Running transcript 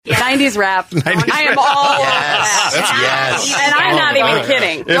90s rap. 90s I am rap. all Yes. over that. Yes. And I'm not even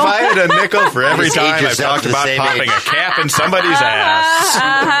kidding. If I had a nickel for every Just age time I've yourself talked to the about same popping age. a cap in somebody's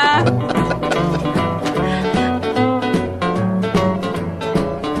ass.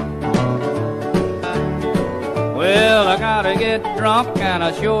 Well, I gotta get drunk, and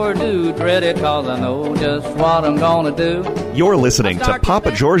I sure do dread it, 'cause I know just what I'm gonna do. You're listening to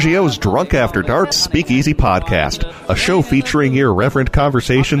Papa Giorgio's Drunk After Dark Speakeasy Podcast, a show featuring irreverent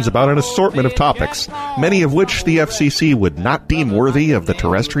conversations about an assortment of topics, many of which the FCC would not deem worthy of the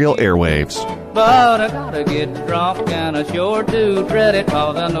terrestrial airwaves. But I gotta get drunk, and I sure do dread it,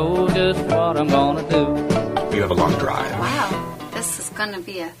 'cause I know just what I'm gonna do. You have a long drive. Wow, this is going to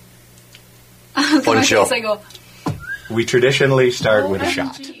be a Fun show. I go, We traditionally start with a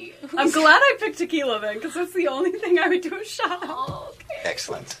shot. I'm glad I picked tequila then, because that's the only thing I would do a shot of. okay.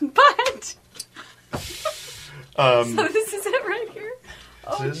 Excellent. But, so this is it right here?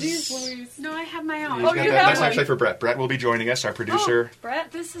 Oh, jeez, Louise. No, I have my own. Oh, you have That's one. actually for Brett. Brett will be joining us, our producer.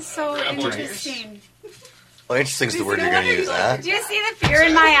 Brett, This is so interesting. Well, interesting is the word you're going to use, huh? Do you see the fear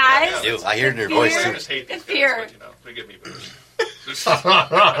in my eyes? Ew, I hear it in your voice, too. The fear.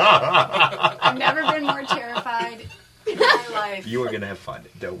 I've never been more terrified in my life. You are going to have fun.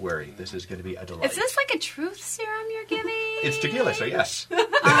 Don't worry. This is going to be a delight. Is this like a truth serum you're giving? It's tequila, so yes. Oh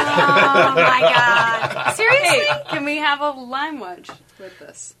my god. Seriously? Can we have a lime wedge with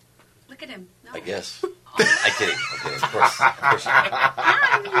this? Look at him. No. I guess. I'm kidding. Okay, of course.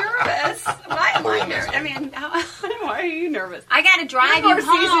 I'm nervous. Why am I nervous? I mean, Why are you nervous? I gotta drive You're you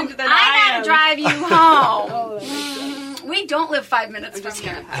more home. seasoned than I I gotta am. drive you home. We don't live 5 minutes from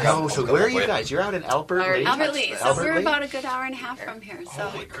here. Oh, so where are you guys? You're out in Albert Lea? Albert Lee. So Albert we're Lea? about a good hour and a half from here. So.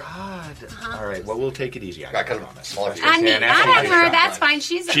 Oh, my God. All right, well, we'll take it easy. I Got kind of promise. smaller I mean, And I after have you her. get That's shot, fine.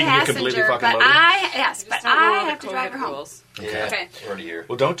 She's a She can get completely passenger, fucking but loaded? I have to drive her home. Yeah, Okay. already here.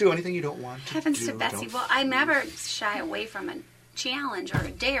 Well, don't do anything you don't want to Heavens do. to Betsy. Don't- Well, I never shy away from a challenge or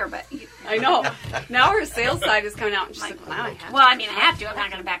a dare, but I know. Now her sales side is coming out, and she's like, now I have. well, I mean, I have to. I'm not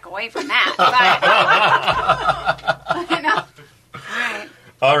going to back away from that. But, you know. All right.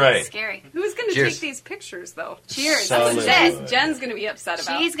 All right. Scary. Who's going to Cheers. take these pictures, though? Cheers. Solid. That's it. Jen's going to be upset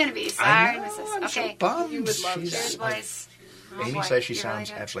about. She's going to be I sorry, know, Mrs. I'm Okay. so bummed. You would love She's- Cheers, boys. Oh, Amy boy. says she You really sounds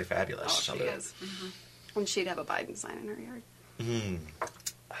do. absolutely fabulous. Oh, she Someday. is. And she'd have a Biden sign in her yard.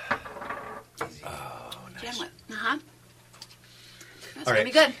 Jen would. Uh-huh. That's All going right. to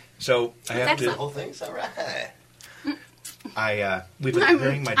be good. So I have That's The to. whole thing's all right. We've been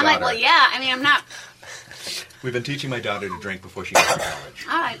hearing my I'm daughter. like, well, yeah. I mean, I'm not. We've been teaching my daughter to drink before she goes to college.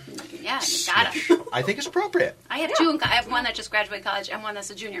 All right. Yeah, you got it. I think it's appropriate. I have two. I have one that just graduated college and one that's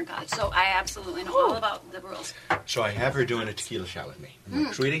a junior in college. So I absolutely know all about the rules. So I have her doing a tequila shot with me. I'm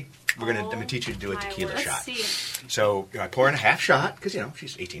like, sweetie, I'm gonna teach you to do a My tequila word. shot. Let's see. So I pour in a half shot because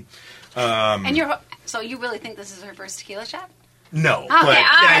she's 18. And you're. So you really think this is her first tequila shot? No, Okay, but all right.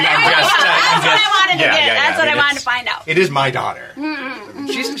 That's what I wanted to get. That's what I wanted to find out. It is my daughter.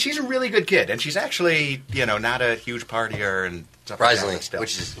 She's a really good kid, and she's actually not a huge partier and stuff Surprisingly, like that.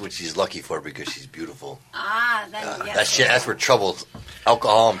 Still. which she's lucky for because she's beautiful. Then yes. That's where trouble,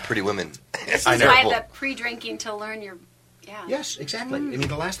 alcohol and pretty women. This I is know. why the pre-drinking to learn your. Yeah. Yes, exactly. I mean,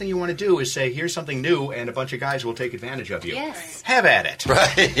 the last thing you want to do is say, "Here's something new," and a bunch of guys will take advantage of you. Yes. Have at it.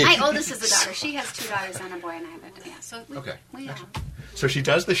 Right. My oldest is a daughter. She has 2 daughters and a boy, and I have a yeah. So we, Okay. We, So she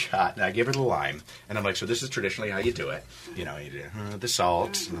does the shot, and I give her the lime, and I'm like, "So this is traditionally how you do it. You do the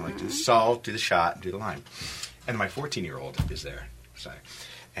salt, and I'm like, do the salt, do the shot, and do the lime." And my 14-year-old is there,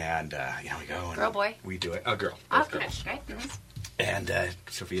 and we go. And Girl, boy? We do it. A girl. Both okay, girls. great. Mhm. And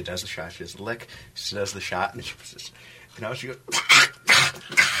Sophia does the shot. She does the lick. She does the shot, and she says, she goes.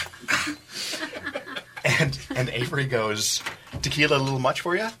 and Avery goes, "Tequila a little much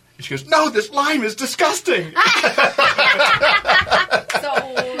for you?" And she goes, "No, this lime is disgusting." So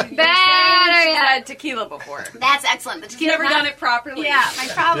you Better she's yet. had tequila before. That's excellent. The tequila Never done it properly. Yeah, my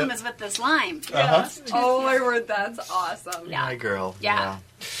problem is with this lime. Oh my word, that's awesome. Yeah. My girl. Yeah.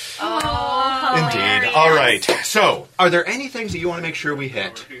 Oh, Indeed. hilarious. All right. So, are there any things that you want to make sure we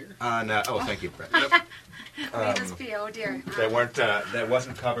hit on? Thank you, Brett. May this be, oh dear. That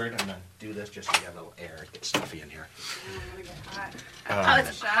wasn't covered. I'm gonna do this just so you have a little air. Get stuffy in here. Oh,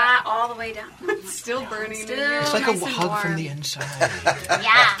 it's hot all the way down. Still burning. Still in here. It's like nice a and hug from warm. the inside.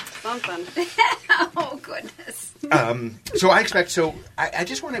 Yeah. Something. Oh goodness. So I expect. So I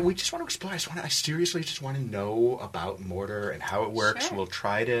just want to. We just want to explore. I seriously just want to know about mortar and how it works. Sure. We'll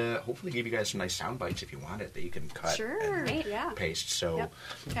try to hopefully give you guys some nice sound bites if you want it that you can cut Sure. and Yeah. paste. So. Yep.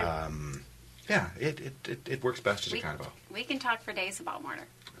 Okay. Yeah, it works best as a kind of a... We can talk for days about mortar.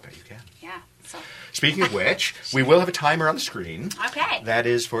 I bet you can. Yeah. So. Speaking of which, we will have a timer on the screen. Okay. That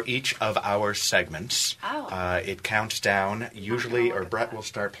is for each of our segments. Oh. It counts down usually, or Brett will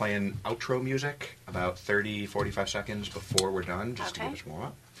start playing outro music about 30, 45 seconds before we're done, just to give us warm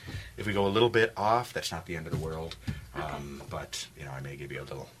up. If we go a little bit off, that's not the end of the world. But, I may give you a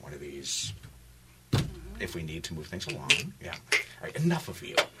little one of these if we need to move things along. Yeah. All right, enough of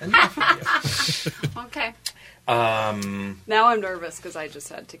you. Okay. Now I'm nervous because I just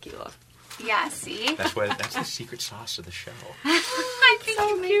had tequila. Yeah, see? That's the secret sauce of the show. I think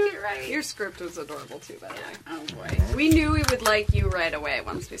you made it right. Your script was adorable too, by the way. Oh, boy. We knew we would like you right away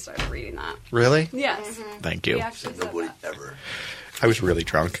once we started reading that. Really? Yes. Thank you. We actually said Nobody that. ever. I was really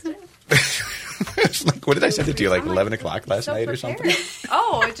drunk. It's like, what did I send it to you, like 11 o'clock last So night or prepared. something?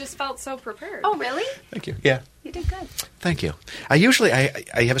 Oh, it just felt so prepared. Oh, really? Thank you. Yeah. You did good. Thank you. I usually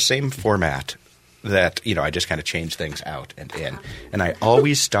I have a same format that, I just kind of change things out and in. And I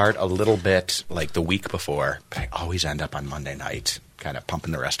always start a little bit like the week before, but I always end up on Monday night kind of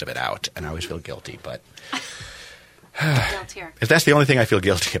pumping the rest of it out. And I always feel guilty, but Guilt here. if that's the only thing I feel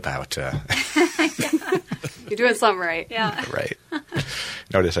guilty about, You're doing something right. Yeah. right.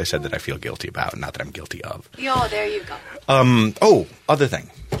 Notice I said that I feel guilty about, not that I'm guilty of. Yo, there you go. Other thing,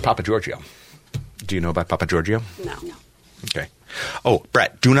 Papa Giorgio. Do you know about Papa Giorgio? No. Okay. Oh,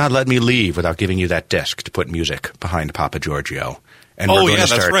 Brett, do not let me leave without giving you that disc to put music behind Papa Giorgio. And we're going to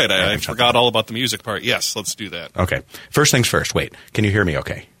that's start right. I adding forgot something. all about the music part. Yes, let's do that. Okay. First things first. Wait. Can you hear me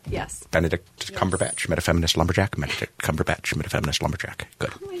okay? Yes. Benedict Cumberbatch, Metafeminist Lumberjack. Benedict Cumberbatch, Metafeminist Lumberjack.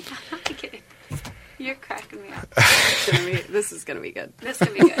 Good. Oh, my God. I'm kidding. You're cracking me up. This is going to be good. This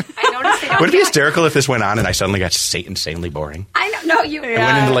could be good. I noticed they don't Would it be get- hysterical if this went on and I suddenly got insanely boring? I know. No, you. I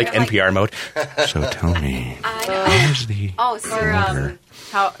went into like You're NPR mode. So tell me, I know. where's the Oh, sorry. order?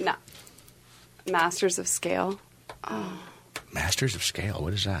 Masters of Scale. Masters of Scale?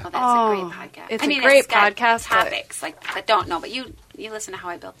 What is that? Oh, that's a great podcast. It's a great got podcast, but- Topics that don't know, but you listen to How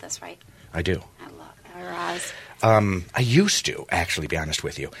I Built This, right? I do. I love that. Raz. I used to, actually, be honest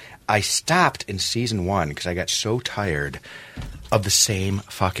with you. I stopped in season 1 because I got so tired of the same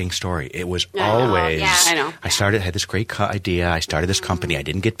fucking story. It was always... yeah, I know. had this great idea. I started this company. I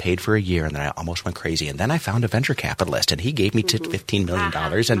didn't get paid for a year, and then I almost went crazy. And then I found a venture capitalist, and he gave me $15 million,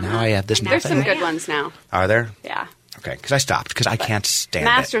 and now I have this There's nothing. some good ones now. Are there? Yeah. Okay, because I stopped, because I can't stand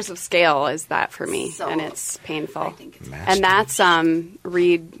Masters of Scale is that for me, So- and it's painful. I think it's And that's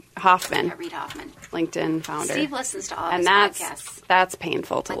Reid Hoffman, Yeah, Reid Hoffman. LinkedIn founder. Steve listens to all and his that's podcasts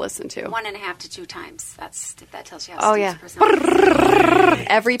painful to listen to. 1.5 to 2 times. That tells you how Oh, Steve's yeah. personality.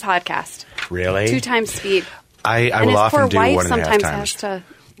 Every podcast, it. Really? 2 times speed. I And will his often poor do wife 1.5 sometimes times. has to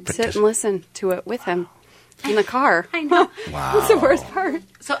But sit just- and listen to it with him in the car. I know. Wow. That's the worst part.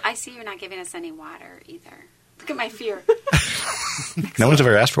 So I see you're not giving us any water either. Look at my fear. No one's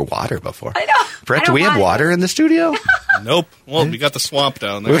ever asked for water before. I know. Brett, I do don't we have want it. water in the studio? Nope. Well, we got the swamp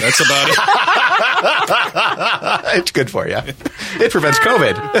down there. That's about it. It's good for you. It prevents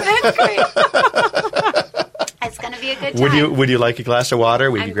COVID. That's great. It's going to be a good time. Would you like a glass of water?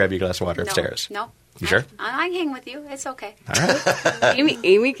 Would you I'm- grab your glass of water No, upstairs? No. You sure? I can hang with you. It's okay. All right.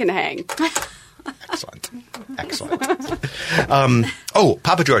 Amy can hang. Excellent.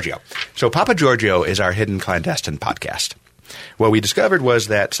 Papa Giorgio. So Papa Giorgio is our hidden clandestine podcast. What we discovered was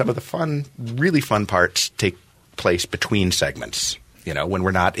that some of the really fun parts take place between segments, when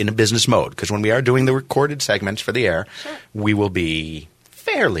we're not in a business mode. Because when we are doing the recorded segments for the air, we will be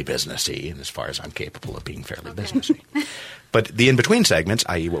fairly businessy, as far as I'm capable of being fairly businessy. But the in-between segments,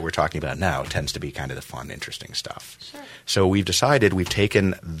 i.e. what we're talking about now, tends to be kind of the fun, interesting stuff. Sure. So we've decided we've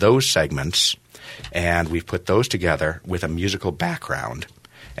taken those segments and we've put those together with a musical background,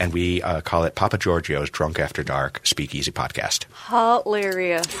 and we call it Papa Giorgio's Drunk After Dark Speakeasy Podcast.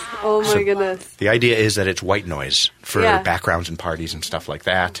 Hilarious. Oh, my goodness. The idea is that it's white noise for Yeah. backgrounds and parties and stuff like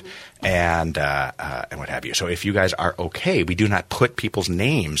that, and what have you. So if you guys are okay, we do not put people's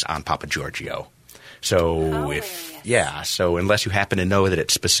names on Papa Giorgio. So so unless you happen to know that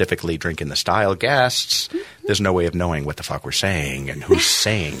it's specifically Drink in the Style guests, there's no way of knowing what the fuck we're saying and who's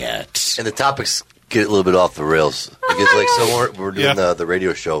saying it. And the topics get a little bit off the rails because, so we're doing the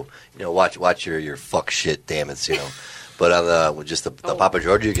radio show. Watch your fuck shit, damn it, But on with just the Papa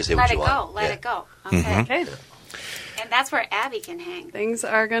Giorgio, you can say what you want. Let it go. Okay. Okay. And that's where Abby can hang. Things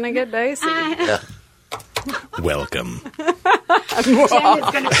are going to get dicey. Yeah. Welcome. Jen is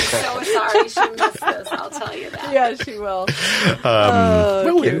going to be so sorry she missed this. I'll tell you that. Yeah, she will.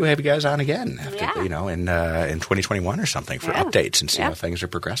 Well, maybe we'll have you guys on again after, Yeah. in 2021 or something for Yeah. updates and see Yeah. how things are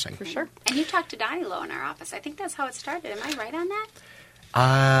progressing. For sure. And you talked to Donnie Lowe in our office. I think that's how it started. Am I right on that?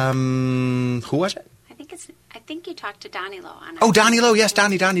 Who was it? I think you talked to Donnie Lowe on it. Oh, Donnie Lowe. Yes,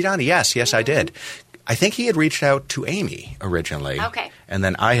 Donnie. Yes, I did. I think he had reached out to Amy originally. Okay. And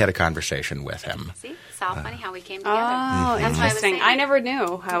then I had a conversation with him. See? It's all funny how we came together. Oh, That's why I was interesting. saying. I never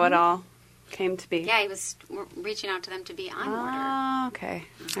knew how it all came to be. Yeah, he was reaching out to them to be on Mortar. Oh, okay.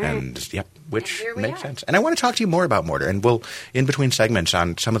 All right. And yep, which And here we makes are. sense. And I want to talk to you more about Mortar, and we'll in between segments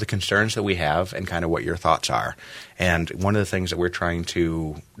on some of the concerns that we have and kind of what your thoughts are. And one of the things that we're trying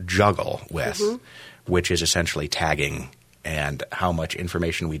to juggle with, which is essentially tagging and how much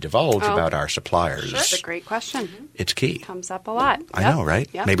information we divulge about our suppliers. That's a great question. It's key. Comes up a lot. I Yep. know, right?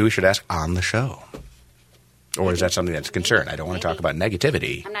 Yep. Maybe we should ask on the show. Or is that something that's a concern? I don't want to talk about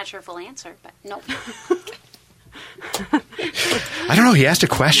negativity. I'm not sure if we'll answer, but nope. I don't know. He asked a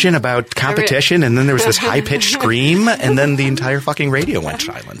question about competition, and then there was this high-pitched scream, and then the entire fucking radio went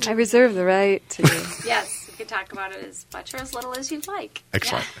silent. I reserve the right to. Yes, you can talk about it as much or as little as you'd like.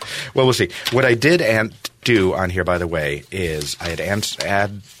 Excellent. Well, we'll see. What I did do on here, by the way, is I had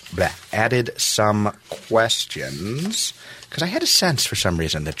added some questions because I had a sense for some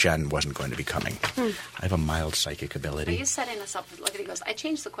reason that Jen wasn't going to be coming. I have a mild psychic Are ability. you setting us up? Look at he goes, I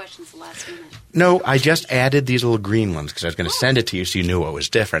changed the questions the last minute. No, I just added these little green ones because I was going to send it to you so you knew what was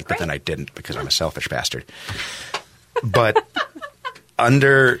different, but then I didn't because I'm a selfish bastard. But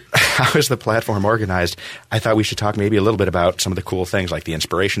under how is the platform organized, I thought we should talk maybe a little bit about some of the cool things like the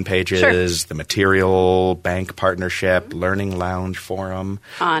inspiration pages, the material bank partnership, learning lounge forum,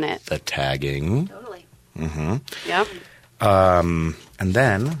 On it. the tagging, Totally. Yep. and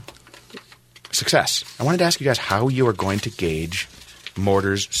then success. I wanted to ask you guys how you are going to gauge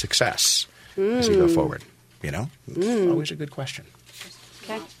Mortar's success as you go forward. You know, it's always a good question.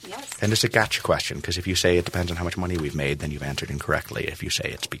 Okay. Yes. And it's a gotcha question, because if you say it depends on how much money we've made, then you've answered incorrectly. If you say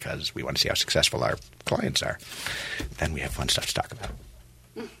it's because we want to see how successful our clients are, then we have fun stuff to talk about.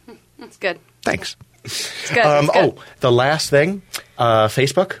 It's good. Thanks. It's good. It's good. Oh, the last thing,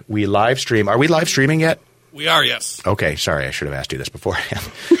 Facebook, we live stream. Are we live streaming yet? We are, yes. Okay, sorry, I should have asked you this beforehand.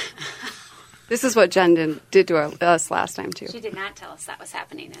 This is what Jen did to us last time, too. She did not tell us that was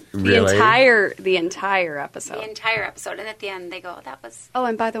happening in The entire episode. the entire episode. And at the end, they go, that was Oh,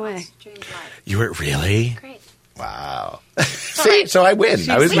 and by the way, streamed live. You were really? Great. Wow. See, so I win.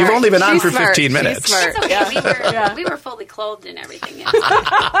 You've smart. only been on She's for smart. 15 She's minutes. smart. It's okay. We were fully clothed and everything.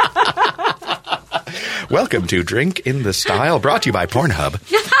 Welcome to Drink in the Style, brought to you by Pornhub.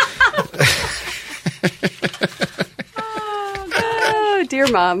 oh, dear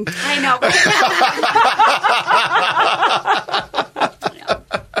Mom. I know.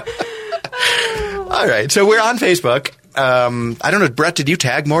 All right, so we're on Facebook. I don't know, Brett, did you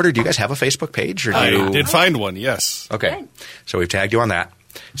tag Mortar? Do you guys have a Facebook page? Or do I you... did find one, yes. Okay, Good. so we've tagged you on that.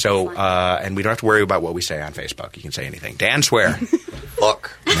 So, and we don't have to worry about what we say on Facebook. You can say anything. Dan, swear.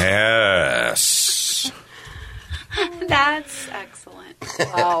 Fuck. Yes. That's excellent.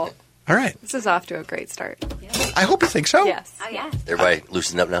 Wow. All right. This is off to a great start. I hope you think so. Yes. Oh, yeah. Everybody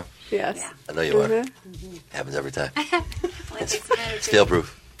loosen up now. Yes. Yeah. I know you are. Mhm. Happens every time. Only takes a minute or two. Fail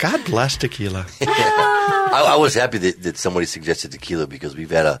proof. God bless tequila. I was happy that somebody suggested tequila because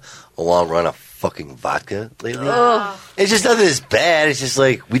we've had a long run of fucking vodka lately. It's just nothing as bad. It's just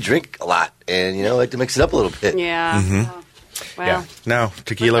like we drink a lot and, you know, like to mix it up a little bit. Yeah. Oh. Wow. Yeah. No,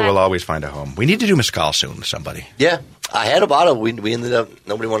 tequila will always find a home. We need to do mezcal soon, somebody. Yeah. I had a bottle. We ended up,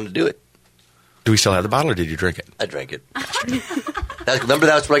 nobody wanted to do it. Do we still have the bottle, or did you drink it? I drank it. Remember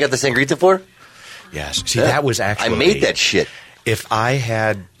that's what I got the Sangrita for? Yes. See, that was actually... I made that shit. If I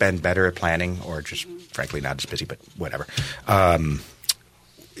had been better at planning, or just frankly not as busy, but whatever,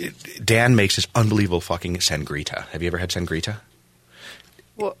 Dan makes this unbelievable fucking Sangrita. Have you ever had Sangrita?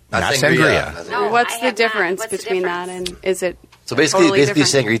 Well, Not sangria. No, what's I the have not. difference What's the between that difference? and is it So basically, totally different?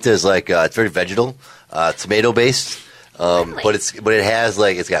 Sangrita is like it's very vegetal, tomato based, Really? but it has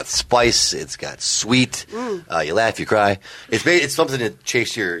like it's got spice, it's got sweet. You laugh, you cry. It's something to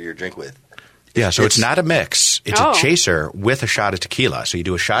chase your drink with. Yeah, so it's not a mix. It's Oh. a chaser with a shot of tequila. So you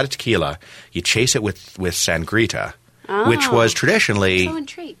do a shot of tequila, you chase it with Sangrita, which was traditionally So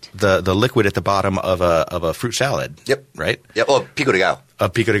intrigued. the liquid at the bottom of a fruit salad. Yep. Right? Yep. Oh, pico de gallo. A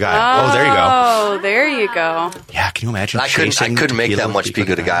pico de gallo. Oh, there you go. Oh, there you go. Yeah, can you imagine I chasing couldn't make tequila that with much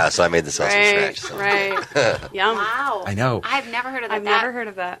pico de gallo, so I made the sauce from Right, scratch. So. right. Yum. Wow. I know. I've never heard of that. I've never heard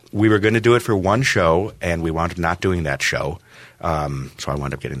of that. We were going to do it for one show, and we wound up not doing that show. So I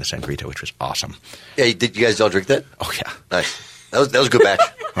wound up getting the Sangrita, which was awesome. Yeah, did you guys all drink that? Oh, yeah. Nice. That was a good batch.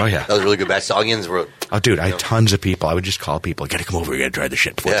 Oh, yeah. That was a really good batch. The onions were. Oh, dude, I had tons of people. I would just call people. Got to come over. You got to try this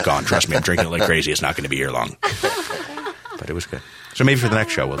shit before it's Yeah. gone. Trust me, I'm drinking it like crazy. It's not going to be here long. But it was good. So maybe for the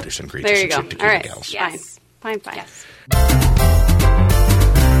next show, we'll do Sangrita. There you go. some All tequila right. gals. Yes. Fine. Fine. Yes.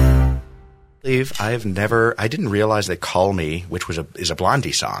 I didn't realize that "Call Me," which is a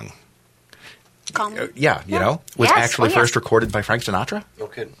Blondie song. Call me. Was Yes. actually Oh, yes. first recorded by Frank Sinatra. No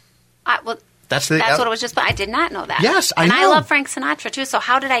kidding. Well, That's what it was just. But I did not know that. Yes, I and know. I love Frank Sinatra too. So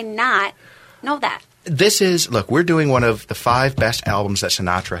how did I not know that? We're doing one of the 5 best albums that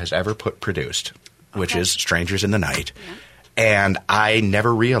Sinatra has ever produced, which is "Strangers in the Night." Yeah. And I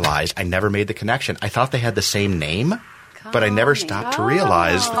never realized, I never made the connection. I thought they had the same name, but I never stopped to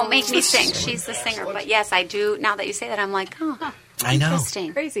realize. Don't make me sing. She's the singer. But yes, I do. Now that you say that, I'm like, I know.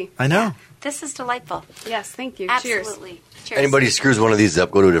 interesting. Crazy. I know. This is delightful. Yes, thank you. Absolutely. Cheers. Anybody screws one of these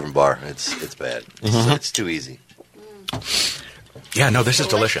up, go to a different bar. It's bad. It's too easy. Yeah, no, this is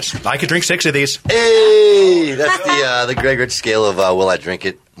delicious. I could drink 6 of these. Hey, that's the Greg Rich scale of will I drink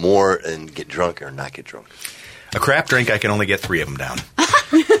it more and get drunk or not get drunk? A crap drink, I can only get 3 of them down.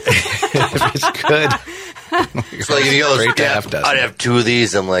 If it's good. So like if he goes, Great to have, doesn't I'd it? have 2 of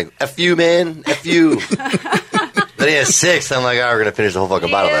these. I'm like, F you, man, F you. Then he has 6. I'm like, we're gonna finish the whole fucking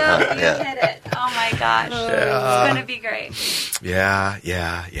bottle then, huh? You Yeah. hit it. Oh my gosh. It's going to be great.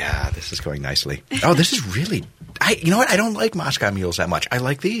 Yeah. This is going nicely. Oh, this is really. You know what? I don't like Moscow mules that much. I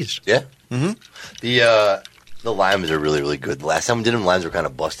like these. Yeah. Mm-hmm. The limes are really, really good. The last time we did them, limes were kind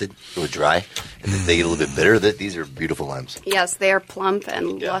of busted. They were dry, and they get a little bit bitter. These are beautiful limes. Yes, they are plump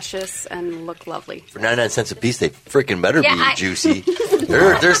and luscious and look lovely. For 99 cents a piece, they freaking better Yeah, be juicy.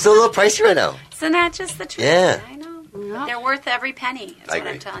 They're still a little pricey right now. Isn't that just the truth? Yeah. I know. Yeah. They're worth every penny, is I what I'm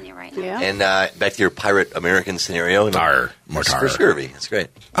agree. telling you right now. Yeah. And back to your pirate American scenario. Tar. More tar. For scurvy. That's great.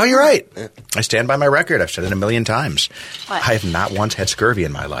 Oh, you're right. I stand by my record. I've said it a million times. What? I have not once had scurvy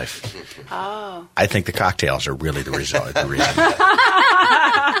in my life. Oh. I think the cocktails are really the result. The reason.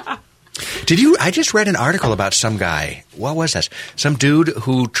 I just read an article about some guy. What was this? Some dude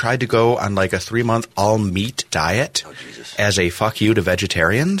who tried to go on like a 3-month all meat diet as a fuck you to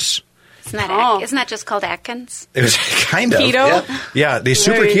vegetarians. Isn't that just called Atkins? It was kind of. Keto? Yeah, the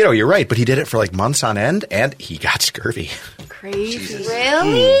super keto, you're right. But he did it for like months on end and he got scurvy. Crazy.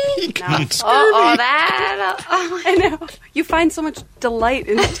 Really? He got scurvy. I know. You find so much delight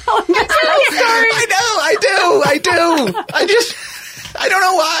in telling us that story. I do. I don't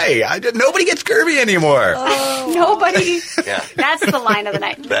know why. Nobody gets scurvy anymore. Nobody. Yeah. That's the line of the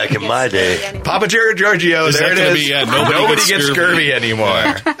night. Back in my day. Papa Giorgio, Is there that it gonna is. be, nobody gets gets scurvy anymore.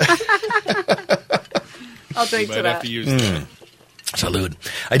 I'll drink to Might have that. to use that. Salud.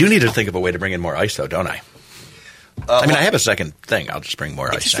 I do need to think of a way to bring in more ice, though, don't I? I mean, I have a second thing. I'll just bring more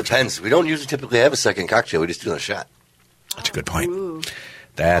It ice. just next depends. We don't usually typically have a second cocktail. We just do a shot. time. That's a good point.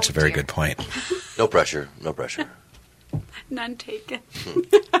 That's a very good point. No pressure. No pressure. None taken.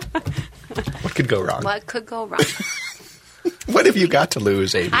 What could go wrong? What could go wrong? What have you got to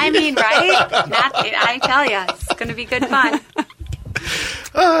lose, Amy? I mean, right? I tell you, it's going to be good fun.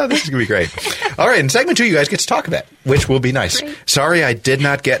 This is going to be great. All right, in segment 2, you guys get to talk a bit, which will be nice. Great. Sorry, I did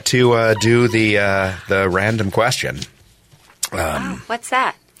not get to do the random question. What's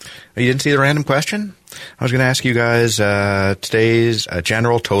that? You didn't see the random question? I was going to ask you guys today's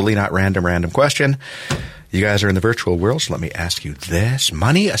general, totally not random question. You guys are in the virtual world, so let me ask you this.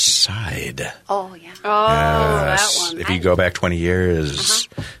 Money aside. Oh, yeah. Oh, Yes. that one. If you go back 20 years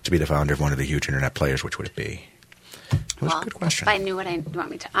to be the founder of one of the huge internet players, which would it be? It was a good question. If I knew what I want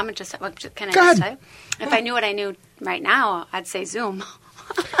me to, I'm gonna just. Can I Go ahead. just tell you? If I knew what I knew right now, I'd say Zoom.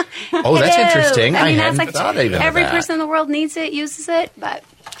 Oh, that's Hello. interesting. I mean, hadn't that's thought even of every that. person in the world needs it, uses it, but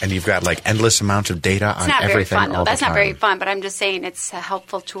And you've got like endless amounts of data it's on not very everything fun. all No, the that's time. not very fun. But I'm just saying it's a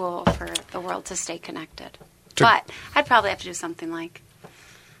helpful tool for the world to stay connected. So- But I'd probably have to do something like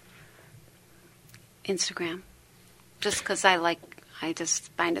Instagram, just because I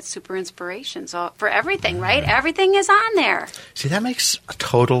just find it super inspiration. So for everything, right? Everything is on there, See, that makes a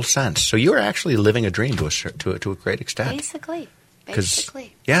total sense. So you are actually living a dream to a great extent. basically. 'Cause-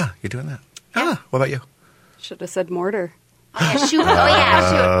 Basically. Yeah, you're doing that. Ah, what about you? Should have said mortar. Oh yeah, shoot. Oh yeah,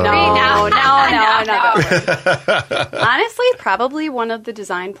 shoot. No. Honestly, probably one of the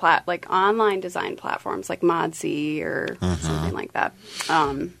design online design platforms like Modsy or something like that.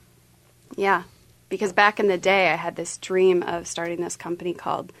 Yeah, because back in the day, I had this dream of starting this company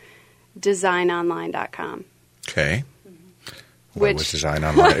called DesignOnline.com, Okay. What Which- was design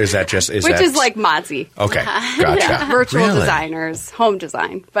online? Is that just which is like Modsy. Okay, gotcha. Yeah, virtual Really? designers, home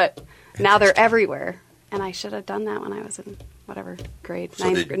design. But now they're everywhere. And I should have done that when I was in whatever grade, So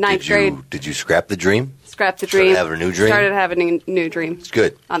ninth grade. Did you scrap the dream? Scrapped the Started dream. having a new dream? Started having a new dream. It's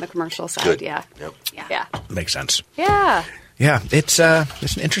good. On the commercial side, Good. yeah. Yep. Yeah. Makes sense. Yeah. Yeah, it's an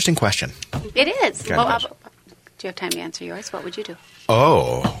interesting question. It is. Okay. Well, do you have time to answer yours? What would you do?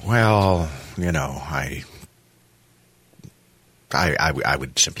 Oh, well, I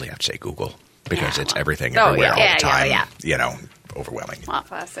would simply have to say Google. because it's everything Oh, everywhere yeah. all the time. Yeah. You know, overwhelming.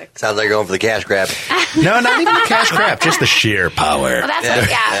 Classic. Sounds like going for the cash grab. No, not even the cash grab, just the sheer power. Well,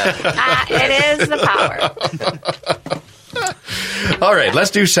 that's it is the power. All right,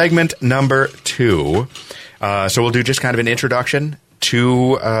 let's do segment number 2. So we'll do just kind of an introduction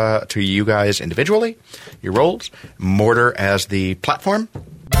to you guys individually, your roles, Mortar as the platform.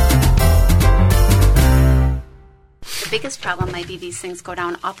 The biggest problem might be these things go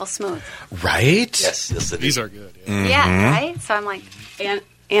down awful smooth. Right? Yes, it is. These are good. Yeah. Yeah, right? So I'm like, And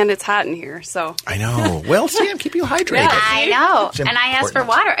it's hot in here, so. I know. Well, Sam, keep you hydrated. I know. It's And I asked for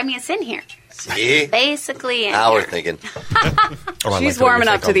important. water. I mean, it's in here. See? Basically in Now we're here. thinking. Oh, I She's like warming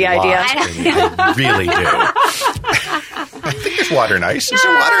you up think to the a lot. idea. I really do. I think there's water and ice. Is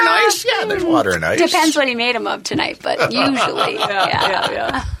there water and ice? Yeah, there's water and ice. Depends what he made them of tonight, but usually,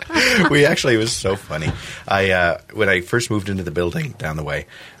 Yeah. We actually, it was so funny. When I first moved into the building down the way,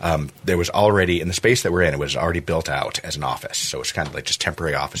 there was already, in the space that we're in, it was already built out as an office. So it's kind of like just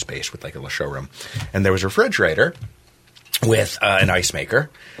temporary office space with like a little showroom. And there was a refrigerator with an ice maker.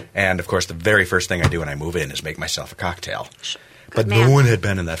 And of course, the very first thing I do when I move in is make myself a cocktail. But man. no one had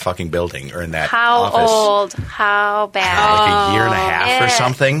been in that fucking building or in that how office old, how bad. like a year and a half or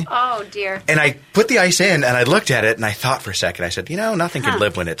something. Oh, dear. And I put the ice in, and I looked at it, and I thought for a second. I said, nothing can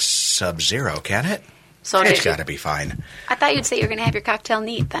live when it's sub-zero, can it? So It's did you- got to be fine. I thought you'd say you were going to have your cocktail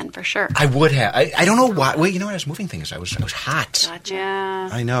neat then, for sure. I would have. I don't know why. Well, you know what? I was moving things. I was hot. Gotcha. Yeah.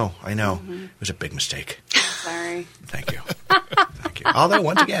 I know. It was a big mistake. Sorry. Thank you. Thank you. Although,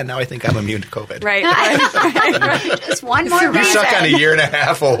 once again, now I think I'm immune to COVID. Right. Just one more You're reason. stuck on a year and a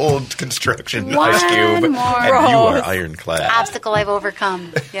half old construction One ice cube, more. and you are ironclad. Obstacle I've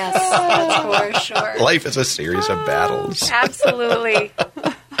overcome. Yes, that's for sure. Life is a series of battles. Absolutely.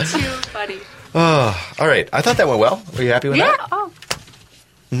 Too funny. All right. I thought that went well. Were you happy with Yeah. that? Oh.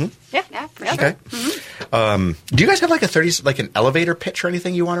 Yeah, for sure. Okay. Do you guys have like an elevator pitch or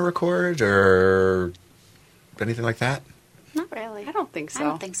anything you want to record or anything like that? Not really. I don't think so. I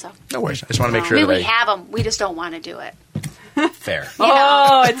don't think so. No worries. I just want to make I sure mean, that we have them. We just don't want to do it. fair.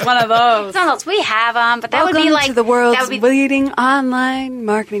 Oh, it's one of those. It's one of those. We have them, but that Welcome would be like to the world's that would be, leading online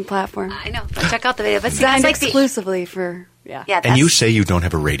marketing platform. I know. But check out the video. But see, Designed it's like exclusively for yeah. And you say you don't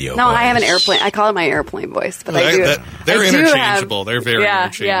have a radio No, voice. I have an airplane. I call it my airplane voice, but I do. They're I do interchangeable. They're very yeah,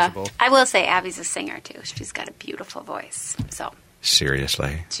 interchangeable. I will say Abby's a singer too. She's got a beautiful voice. So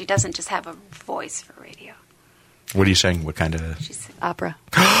Seriously. she doesn't just have a voice for radio. What are you saying? What kind of... She's Yeah, opera.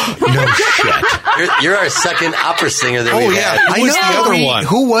 No shit. You're our second opera singer that Oh, we've yeah. had. Who was the other one?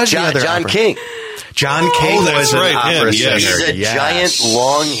 Who was the John, other John opera? King. John King that's was an right, opera him, yes. singer. He's a yes. giant,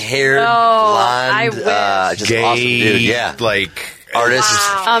 long-haired, I blonde, wish. just gay, awesome dude. Yeah, like... artist.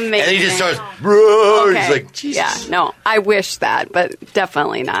 Amazing. And he just starts. Okay. He's like, Jesus. Yeah, no, I wish that, but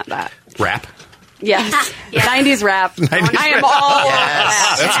definitely not that. Rap. Yes. Yeah. 90s rap. 90s I am rap. all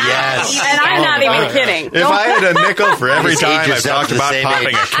Yes, yes. And I'm not even kidding. If I had a nickel for every Just age time I've yourself talked to the about same popping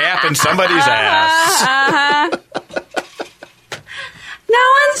age. a cap in somebody's ass. No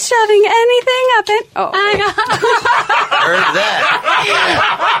one's shoving anything up it. Oh, Heard that.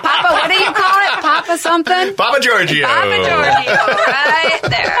 Papa, what do you call it? Papa something? Papa Giorgio. Papa Giorgio, right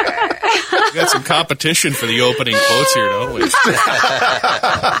there. We got some competition for the opening quotes here, don't we?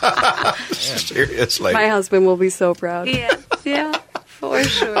 Seriously. my husband will be so proud. Yeah, for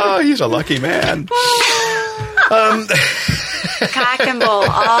sure. Oh, he's a lucky man. Cock and bull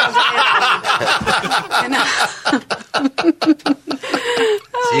all day long.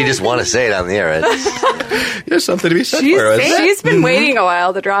 So you just want to say it on the air. Right? There's something to be said for us. She's been waiting a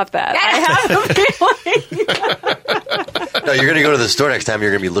while to drop that. I have a feeling. No, you're going to go to the store next time.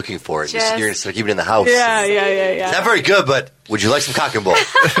 You're going to be looking for it. Just- You're going to start keeping it in the house. Yeah. Not very good, but would you like some cock and bull?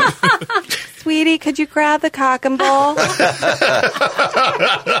 Sweetie, could you grab the cock and bull?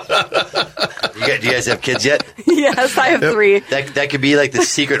 Do you guys have kids yet? Yes, I have 3. That could be like the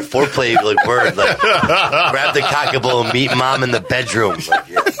secret foreplay like word. Like, grab the cock and bull and meet mom in the bedroom. Like,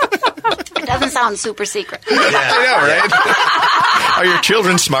 yeah. It doesn't sound super secret. I know, right? Are your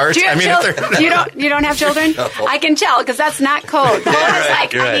children smart? Do you, have you don't have children? I can tell because that's not code. Code is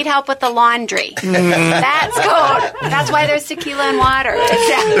like, you're I right. need help with the laundry. That's code. That's why there's tequila and water.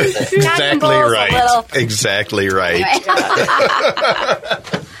 Exactly right. Exactly right.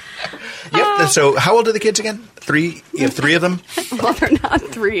 Yep. So, how old are the kids again? 3? You have 3 of them? Well, they're not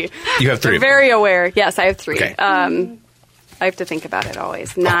 3. You have 3. They're very aware. Yes, I have 3. Okay. I have to think about it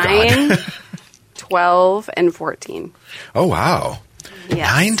always. 9, 12, and 14. Oh, wow.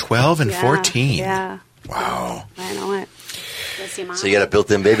 Yes. 9, 12, and Yeah, 14. Yeah, Wow. I know it. So you got a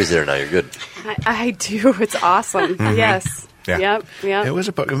built-in babysitter now. You're good. I do. It's awesome. Mm-hmm. Yes. Yep. It was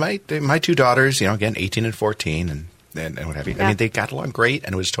a book. My two daughters, again, 18 and 14, and what have you. Yeah. I mean, they got along great,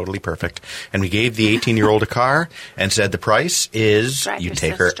 and it was totally perfect. And we gave the 18-year-old a car and said the price is Drive you your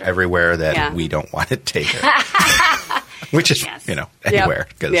take sister. her everywhere that Yeah. we don't want to take her. Which is, Yes. anywhere.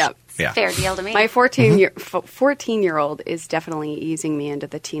 'cause- Yep. Yeah. Fair deal to me. My 14-year-old is definitely easing me into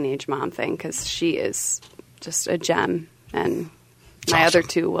the teenage mom thing because she is just a gem, and my other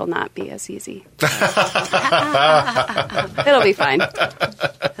two will not be as easy. It'll be fine. Isn't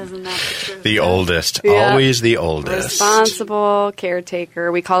that the truth? The oldest. Yeah. Always the oldest. Responsible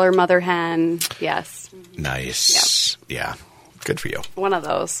caretaker. We call her Mother Hen. Yes, Nice. Yeah. Good for you. one of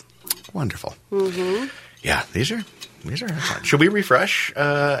those. Wonderful. Mm-hmm. Yeah, these are excellent. Should we refresh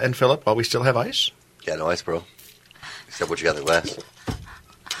and fill up while we still have ice? Yeah, no ice, bro. Except what you got in the glass.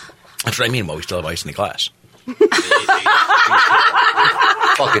 That's what I mean, while we still have ice in the glass.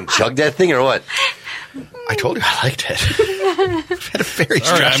 Fucking chug that thing or what? I told you I liked it. I've had a very All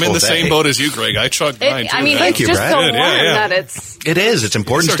stressful right, I'm in the day. same boat as you, Greg. I chugged mine, too. Thank It's you, just Brad. so Good, warm yeah. that it's. It is. It's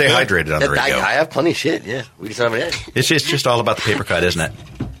important to These stay are good. hydrated on the radio. I have plenty of shit, yeah. We just don't have any ice. It's just all about the paper cut, isn't it?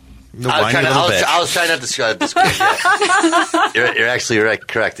 The I whiny little bitch. was trying not to discuss yeah. You're actually right,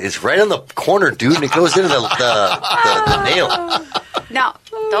 correct. It's right on the corner, dude, and it goes into the nail. No,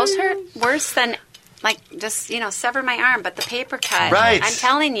 those hurt worse than just sever my arm. But the paper cut, Right. I'm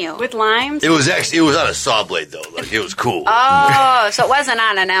telling you. With limes? It was on a saw blade, though. Like, it was cool. Oh, so it wasn't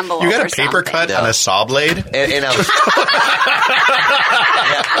on an envelope. You got or a paper something. cut on a saw blade? And I was,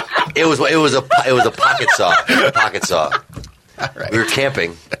 yeah, it was a pocket saw. Pocket saw. Right. We were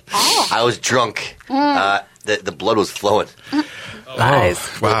camping. Oh. I was drunk. The blood was flowing. Lies.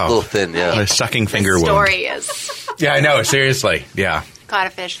 Oh, wow. A little thin, yeah. A sucking finger The wound. story is Yeah, I know. Seriously. Yeah. caught a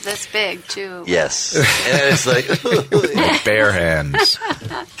fish this big too. Yes. And it's like, Bare hands.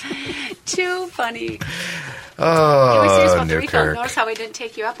 Too funny. You were serious Oh, about the refill. Newkirk. Notice how we didn't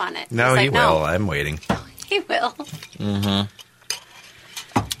take you up on it. No, He's he like, will. I'm waiting. He will. I'm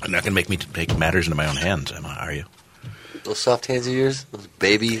not going to make me take matters into my own hands, Emma, are you? those soft hands of yours? Those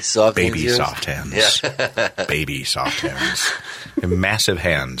baby soft hands of Baby yours? soft hands. Yeah. Baby soft hands. They're massive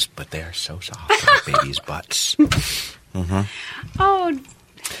hands, but they are so soft like babies' butts. Oh,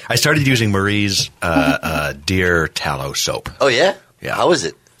 I started using Marie's Deer Tallow soap. Oh, yeah? Yeah. How is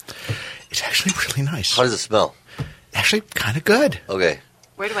it? It's actually really nice. How does it smell? Actually, kind of good. Okay.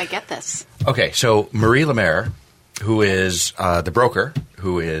 where do I get this? Okay, so Marie Lemaire, who is the broker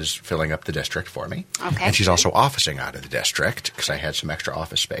who is filling up the district for me. Okay. And she's also officing out of the district because I had some extra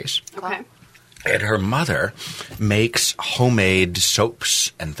office space. Okay. And her mother makes homemade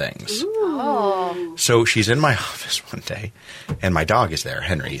soaps and things. Oh, So she's in my office one day, and my dog is there.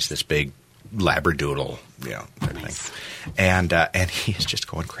 Henry's this big Labradoodle, type thing. And he is just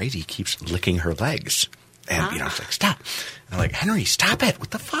going crazy. He keeps licking her legs. And, it's like, stop. And I'm like, Henry, stop it.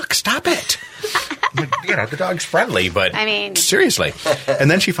 What the fuck? Stop it. The dog's friendly, but I mean- seriously.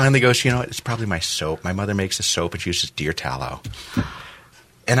 And then she finally goes, it's probably my soap. My mother makes a soap and she uses deer tallow.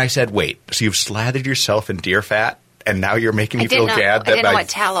 And I said, wait, so you've slathered yourself in deer fat, and now you're making me feel bad I that didn't know my what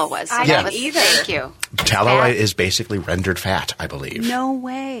tallow was. I That didn't was- either. Thank you. tallow Fat? is basically rendered fat, I believe. No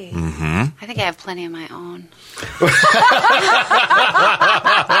way. I think I have plenty of my own.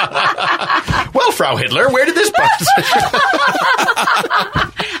 Well, Frau Hitler, where did this button?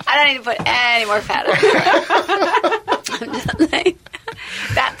 I don't need to put any more fat on.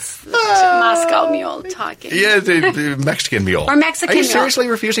 That's Moscow Mule talking. Yeah, the Mexican mule. Or Mexican Are you mule. seriously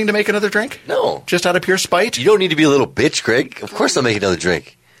refusing to make another drink? No. Just out of pure spite? You don't need to be a little bitch, Greg. Of course I'll make another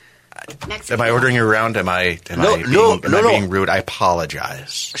drink. Mexican Am I ordering you around? Am I No. being rude? I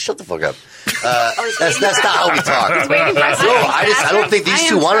apologize. Shut the fuck up. That's not how we talk. waiting for us. No, I don't think these I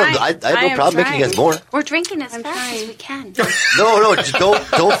two am want them. trying. I have I no am problem making you guys trying. more. We're drinking as fast trying. as we can. No, just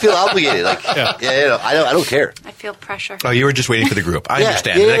don't feel obligated. Like, I don't care. I feel pressure. Oh, you were just waiting for the group. I Yeah,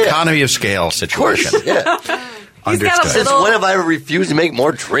 understand. yeah, An yeah. economy of scale Of situation. course, yeah. Understood. Since when have I ever refused to make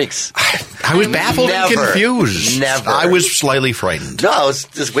more drinks? I was baffled and Never. confused. Never. I was slightly frightened. No, I was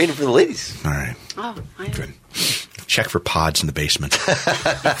just waiting for the ladies. All right. Oh, I Good. Check for pods in the basement.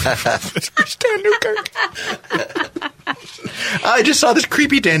 Where's Dan Newkirk? I just saw this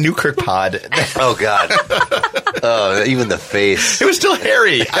creepy Dan Newkirk pod. Oh, God. Oh, even the face. It was still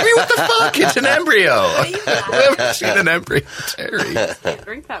hairy. I mean, what the fuck? It's an embryo. I've never seen an embryo. It's hairy. Can't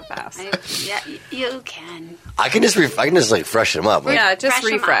drink that fast. yeah, you can. I can just like freshen them up. Like, Yeah, just Fresh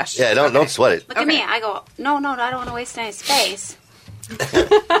 'em up. refresh. yeah, don't sweat it. Look at me. I go, no, I don't want to waste any space.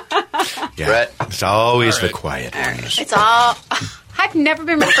 Yeah. Brett. It's always All the right. quiet ones. It's all. I've never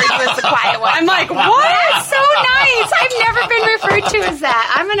been referred to as the quiet one. I'm like, what? That's so nice. I've never been referred to as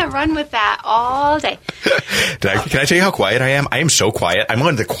that. I'm going to run with that all day. Can I tell you how quiet I am? I am so quiet. I'm one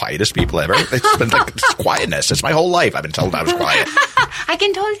of the quietest people ever. It's been like it's quietness. It's my whole life. I've been told I was quiet. I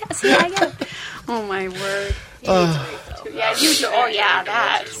can totally see I am. Oh, my word. Yeah, you do. Oh, yeah,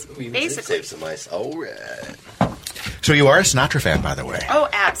 that's basically. Save some ice. All right. So you are a Sinatra fan, by the way. Oh,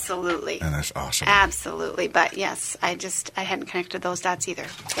 absolutely. And that's awesome. Absolutely. But yes, I hadn't connected those dots either.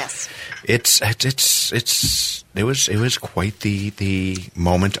 Yes. It was quite the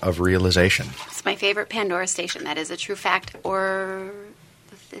moment of realization. It's my favorite Pandora station. That is a true fact. Or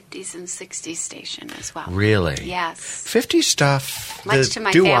the 50s and 60s station as well. Really? Yes. 50s stuff. Much the to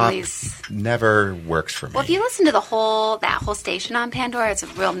my doo-wop family's. Never works for me. Well, if you listen to that whole station on Pandora, it's a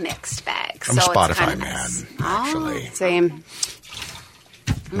real mixed bag. I'm a so Spotify it's kind of man, nice. actually. Same.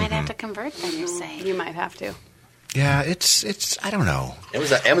 I might have to convert then, you're saying. You might have to. Yeah, it's. I don't know.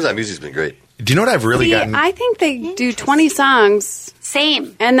 Amazon Music's been great. Do you know what I've really See, gotten? I think they do 20 songs,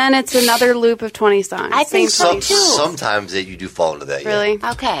 Same. and then it's another loop of 20 songs. I think so, too. Sometimes you do fall into that. Really?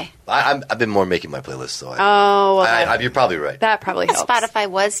 Yeah. Okay. I've been more making my playlist, so Oh, well, you're probably right. that probably helps. Spotify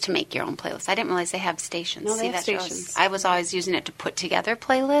was to make your own playlist. I didn't realize they have stations. No, they have that shows- stations. I was always using it to put together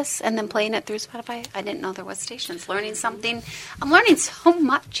playlists and then playing it through Spotify. I didn't know there was stations. Learning something. I'm learning so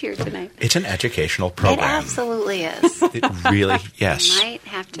much here tonight. It's an educational It program. absolutely is. It really, yes. Might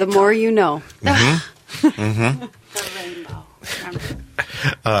have to. The more you know. The rainbow.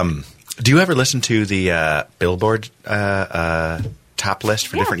 Remember? Do you ever listen to the Billboard top list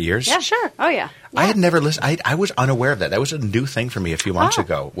for different years? Yeah, sure. Oh, yeah. I had never listened. I was unaware of that. That was a new thing for me a few months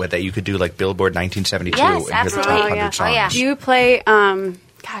ago, where that you could do like Billboard 1972 Yes, and hear the absolutely. top Oh, 100 yeah. songs. Oh, yeah. Do you play,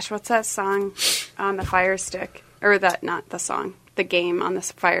 what's that song on the Fire Stick? Or that, not the song, the game on the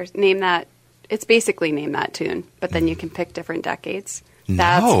Fire, name that, it's basically name that tune, but then you can pick different decades.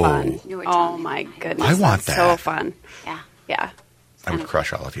 That's No. fun. You were Oh, telling me. my goodness. I want that's so that. fun. Yeah. Yeah. I would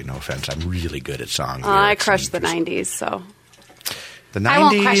crush all of you, no offense. I'm really good at song I lyrics crushed the and- 90s, so. The 90s. I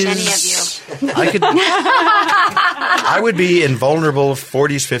won't crush any of you. I could. I would be invulnerable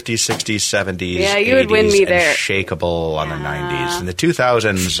 40s, 50s, 60s, 70s. Yeah, you would win 80s, me and there. shakeable on the 90s. In the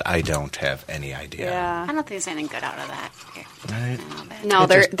 2000s, I don't have any idea. Yeah. I don't think there's anything good out of that. Here. Right. No,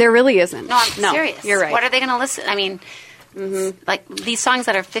 there really isn't. No, I'm serious. You're right. What are they going to listen? I mean, like these songs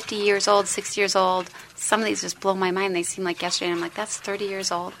that are 50 years old, 60 years old, some of these just blow my mind. They seem like yesterday. And I'm like, that's 30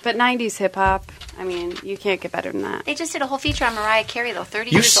 years old. But 90s hip hop, I mean, you can't get better than that. They just did a whole feature on Mariah Carey, though,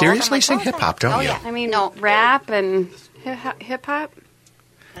 30 You years old. seriously I'm like, sing oh, hip-hop, don't oh, you? Yeah. I mean, no. rap and hip hop.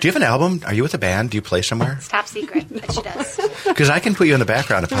 Do you have an album? Are you with a band? Do you play somewhere? It's top secret, but she does. Because I can put you in the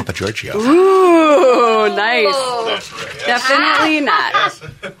background of Papa Giorgio. Ooh, nice. Definitely not.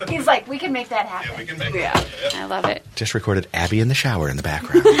 He's like, we can make that happen. Yeah. I love it. Just recorded Abby in the shower in the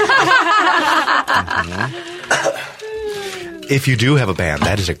background. If you do have a band,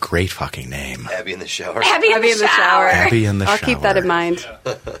 that is a great fucking name. Abby in the shower. Abby Abby in the shower. Abby in the I'll shower. keep that in mind.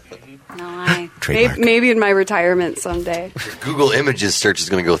 No, I. Trademark. Maybe in my retirement someday. Google Images search is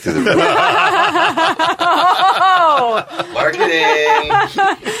going to go through the roof. Marketing.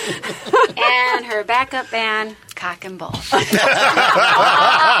 And her backup band, Cock and Bull. All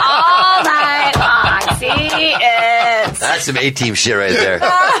night long. See, it's. That's some A-team shit right there.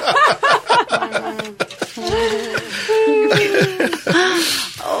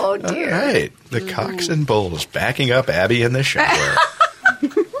 Oh, All dear. right. The Cocks and Bulls backing up Abby in the shower.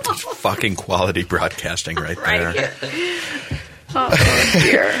 Fucking quality broadcasting right there. Oh,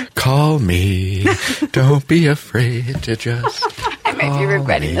 dear. Call me. Don't be afraid to just. I might be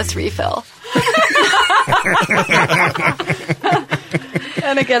regretting this refill.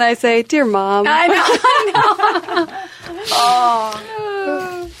 And again, I say, dear mom. I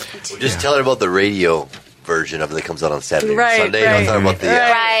know. Just tell her about the radio version of it that comes out on Saturday Right, and Sunday. right. Don't tell her about the,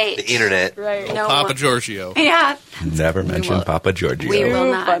 Right. the internet. Right. No Papa one- Giorgio. Yeah. Never mention Papa Giorgio. we will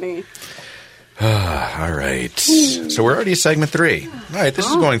Ooh, not. funny. All right. So we're already at segment 3. All right. This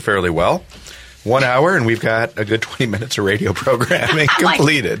is going fairly well. 1 hour, and we've got a good 20 minutes of radio programming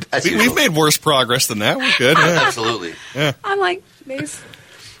completed. That's We've usual. made worse progress than that. We're good. Yeah. Absolutely. I'm like,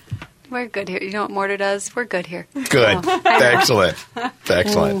 we're good here. You know what Mortar does? We're good here. Good. Excellent.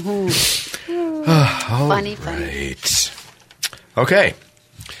 Excellent. All Funny. right. Okay.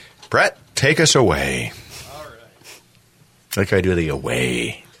 Brett, take us away. All right. Like I do the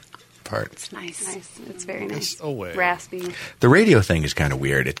away part. It's nice. Nice. It's very nice. Away. Raspy. The radio thing is kind of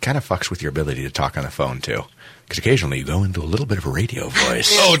weird. It kind of fucks with your ability to talk on the phone, too. Because occasionally you go into a little bit of a radio voice.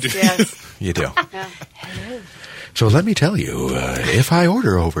 Oh, dude. Yes. You do. Yeah. So let me tell you, if I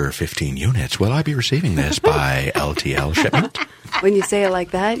order over 15 units, will I be receiving this by LTL shipment? When you say it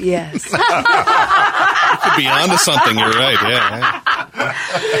like that, yes. Could be onto something. You're right. Yeah.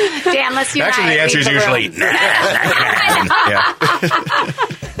 Dan, let's you Actually, and I the answer is leave usually yeah.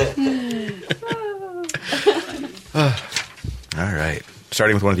 All right.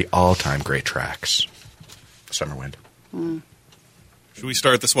 Starting with one of the all-time great tracks, Summer Wind. Should we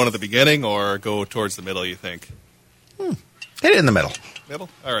start this one at the beginning or go towards the middle, you think? Hit it in the middle. Middle?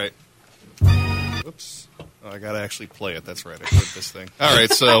 All right. Whoops. Oh, I got to actually play it. That's right. I heard this thing. All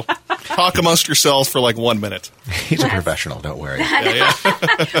right, so talk amongst yourselves for like 1 minute. He's a professional, don't worry. Yeah.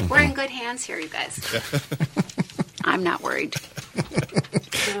 We're in good hands here, you guys. I'm not worried.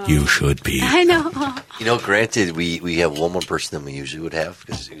 You should be. I know. You know, granted, we have one more person than we usually would have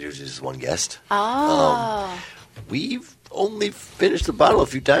because there's usually just one guest. Oh. We've only finished the bottle a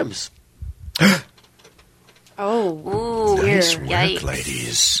few times. Oh, Ooh. Nice work, Yikes.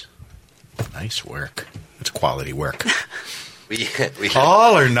 ladies. Nice work. It's quality work. We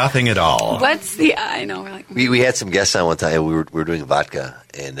All or nothing at all. what's the? I know. We're like, we had some guests on one time. We were doing vodka,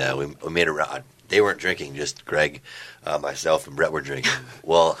 and we made a round. They weren't drinking, just Greg, myself, and Brett were drinking.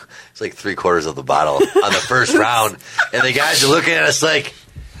 Well, it's like 3/4 of the bottle on the first round, and the guys are looking at us like,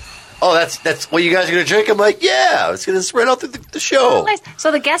 "Oh, that's what you guys are going to drink?" I'm like, "Yeah, it's going to spread out through the show." Nice.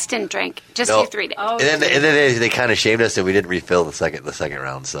 So the guests didn't drink, just No. you three did. oh, And then they kind of shamed us, and we didn't refill the second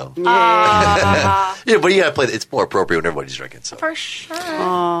round. So Aw, yeah, but you got to play. It's more appropriate when everybody's drinking. So for sure.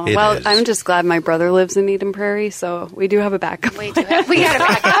 oh. It Well, is. I'm just glad my brother lives in Eden Prairie, so we do have a backup. We got it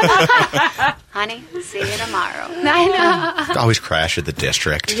back up. Honey, see you tomorrow. I know. Always crash at the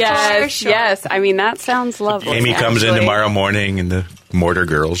district. Yes, Sure. yes. I mean, that sounds lovely. Amy comes in actually. tomorrow morning, and the mortar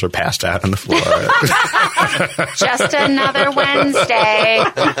girls are passed out on the floor. Just another Wednesday.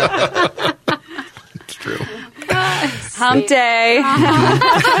 It's true. Hump day.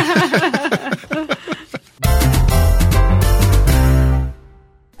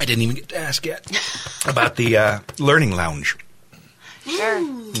 I didn't even get to ask yet about the learning lounge. Sure.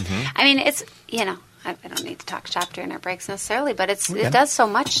 I mean, it's, I don't need to talk shop during our breaks necessarily, but it does so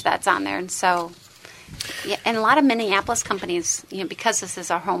much that's on there. And so, yeah, and a lot of Minneapolis companies, because this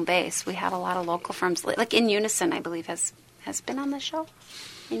is our home base, we have a lot of local firms. Like In Unison, I believe, has been on the show.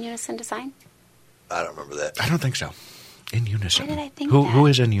 In Unison Design. I don't remember that. I don't think so. In Unison. Why did I think who that? Who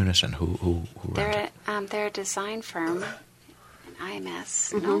is In Unison? Who runs it? They're a design firm, an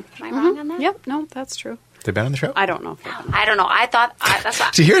IMS. No, am I wrong on that? Yep, no, that's true. They've been on the show? I don't know. I don't know. I thought that's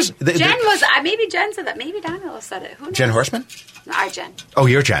what See, here's... Jen was. Maybe Jen said that. Maybe Donna said it. Who knows? Jen Horseman? Our Jen. Oh,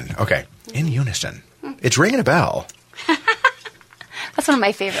 you're Jen. Okay. In Unison. It's ringing a bell. That's one of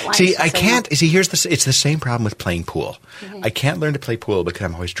my favorite lines. See, to I say. can't... See, it's the same problem with playing pool. I can't learn to play pool because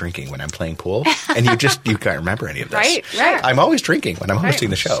I'm always drinking when I'm playing pool. And you can't remember any of this. Right. I'm always drinking when I'm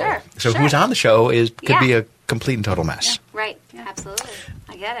hosting the show. Sure, So sure. who's on the show could be Yeah. a complete and total mess. Right. Absolutely.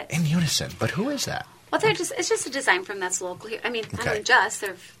 I get it. In Unison. But who is that? Well, it's just a design firm that's local here. I mean, Okay.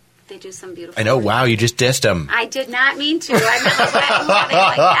 they do some beautiful. I know. Wow, you just dissed him. I did not mean to. I meant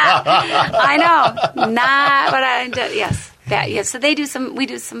like that. I know. Not what I did. Yes. Yeah. So we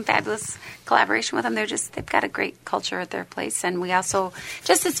do some fabulous collaboration with them. They've got a great culture at their place. And we also,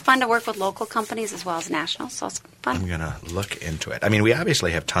 it's fun to work with local companies as well as national. So it's fun. I'm going to look into it. I mean, we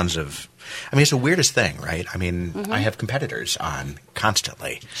obviously have tons of... I mean, it's the weirdest thing, right? I mean, I have competitors on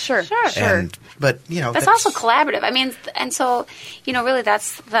constantly. Sure. But, That's also collaborative. I mean, and so, really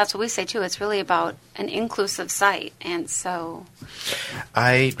that's what we say too. It's really about an inclusive site. And so...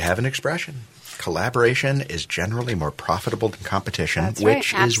 I have an expression. Collaboration is generally more profitable than competition, That's right.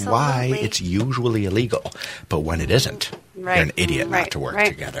 which is why Absolutely. it's usually illegal. But when it isn't, Right. you're an idiot Right. not to work Right.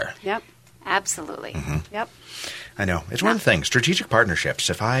 together. Yep. Absolutely. Yep. I know. It's one of the things. Strategic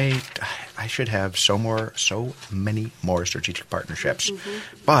partnerships. If I should have so many more strategic partnerships.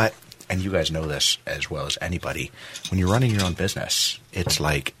 But, and you guys know this as well as anybody, when you're running your own business, it's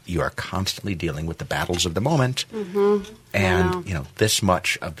like you are constantly dealing with the battles of the moment and, this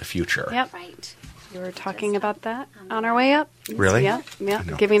much of the future. Yep. Right. You were talking about that on our way up. Really? Yep. I Yep.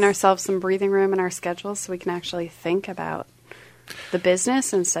 know. Giving ourselves some breathing room in our schedules so we can actually think about the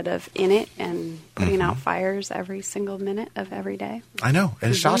business instead of in it and putting out fires every single minute of every day. I know.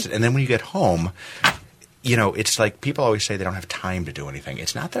 And it's exhausting. And then when you get home, it's like people always say they don't have time to do anything.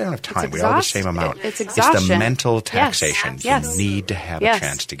 It's not that I don't have time. We all have the same amount. It's It's exhaustion. the mental taxation. Yes. You need to have Yes. a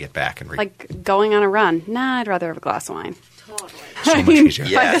chance to get back and Like going on a run. Nah, I'd rather have a glass of wine. Totally. so much easier.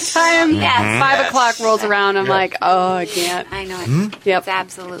 Yes. Time Yes. 5 o'clock rolls around, I'm like, oh, I can't. I know. It's, Yep. it's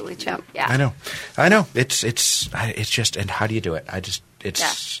absolutely true. Yep. Yeah. I know. It's just, and how do you do it?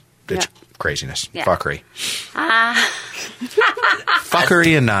 It's Yeah. craziness. Yeah. Fuckery.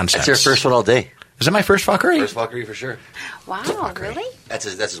 Fuckery and nonsense. That's your first one all day. Is that my first fuckery? First fuckery for sure. Wow, really? That's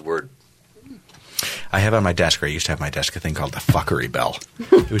his word. I have on my desk, or I used to have on my desk, a thing called the fuckery bell.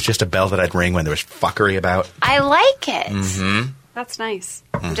 It was just a bell that I'd ring when there was fuckery about. I like it. Mm-hmm. That's nice.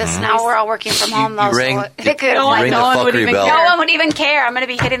 Just now we're all working from home, though. You ring, so it could, you ring the fuckery bell. no one would even care. I'm going to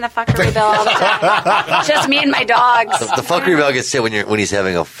be hitting the fuckery bell all the time. Just me and my dogs. The fuckery bell gets hit when he's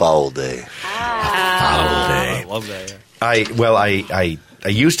having a foul day. Foul day. I love that. Yeah. I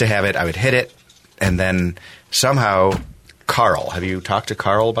used to have it. I would hit it, and then somehow Carl. Have you talked to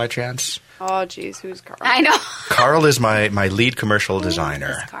Carl by chance? Oh, geez, who's Carl? I know. Carl is my lead commercial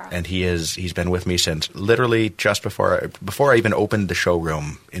designer, is Carl? and he's been with me since literally just before I even opened the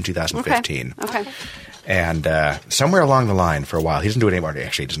showroom in 2015. Okay. And somewhere along the line, for a while, he doesn't do it anymore. He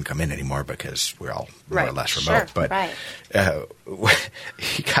actually doesn't come in anymore because we're all more or less remote. Sure, But right.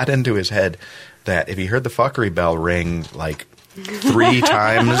 He got into his head that if he heard the fuckery bell ring like 3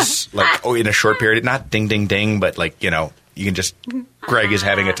 times, like in a short period, not ding ding ding, but like you can just Greg is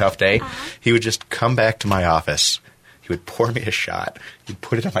having a tough day. He would just come back to my office. He would pour me a shot. He'd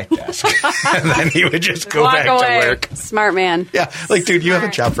put it on my desk, and then he would just go Walk back away. to work. Smart man. Yeah, like dude, you have a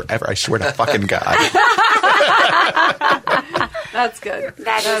job forever. I swear to fucking God. That's good.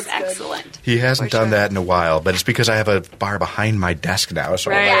 That is excellent. He hasn't done that in a while, but it's because I have a bar behind my desk now,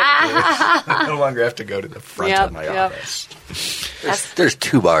 so I no longer have to go to the front of my office. There's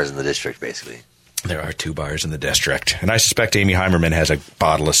 2 bars in the district, basically. There are 2 bars in the district, and I suspect Amy Heimerman has a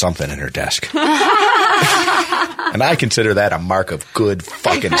bottle of something in her desk. And I consider that a mark of good,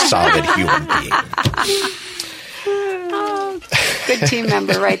 fucking solid human being. Good team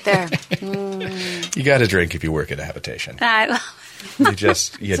member right there. You got to drink if you work in a habitation. I love You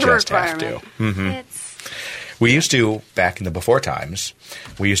just have to. requirement. It's We used to, back in the before times,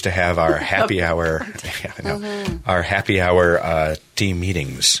 we used to have our happy hour, our happy hour team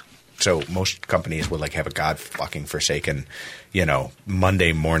meetings. So most companies would like have a god fucking forsaken,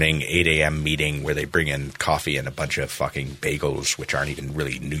 Monday morning 8 a.m. meeting where they bring in coffee and a bunch of fucking bagels, which aren't even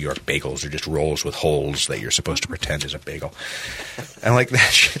really New York bagels. They're just rolls with holes that you're supposed to pretend is a bagel. And like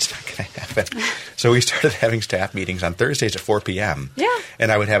that shit's not going to happen. So we started having staff meetings on Thursdays at 4 p.m. Yeah.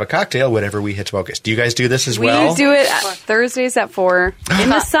 And I would have a cocktail whenever we hit focus. Do you guys do this as well? We do it Thursdays at 4 in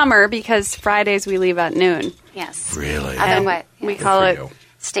the summer because Fridays we leave at noon. yes. Really? And Otherwise, we Good call for it you.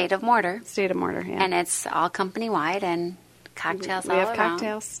 State of Mortar, State of Mortar. Yeah. and it's all company wide and cocktails we all have around.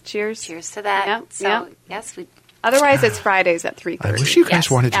 cocktails. Cheers. Cheers to that. Yep, So yep. yes, we. Otherwise, it's Fridays at 3:30. I wish you guys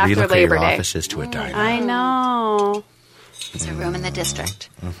Yes, wanted to after relocate your Labor Day. offices to a diner. I know. It's a room in the district.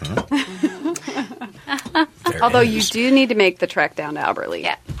 There Although is. you do need to make the trek down to Albert Lee.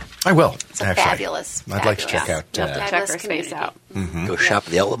 Yeah, I will. it's a actually. fabulous. I'd like to check out. You have to check Fabulous our space community. out. Go shop at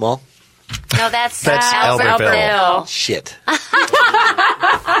the outlet mall. No, that's Albertville. Shit.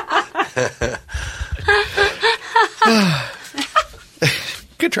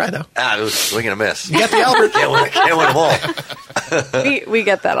 Good try though. It was swing and a miss. You got the Albert. Can't win them all. We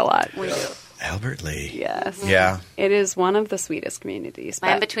get that a lot. We do. Albert Lee. Yes. Yeah. It is one of the sweetest communities.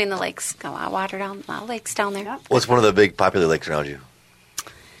 Mine but- between the lakes. Go out, water down, a lot of lakes down there. What's one of the big popular lakes around you?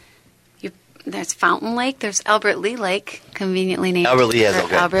 There's Fountain Lake. There's Albert Lee Lake, conveniently named. Albert Lee has for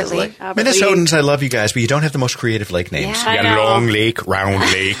okay, Albert has a Lee. lake. Albert Minnesotans, I love you guys, but you don't have the most creative lake names. Yeah. You I got know. Long Lake, Round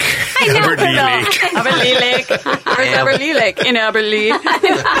Lake, Albert Lee Lake. Albert Lee Lake. Where's Albert Lee Lake? In Albert Lee.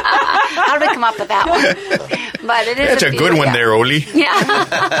 How did we come up with that one? But it is. That's a good one there, Oli.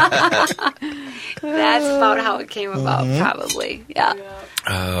 Yeah. That's about how it came about, probably. Yeah.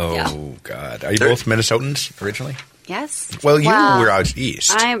 Oh, Yeah. God. Are you both Minnesotans originally? Yes. Well, you were out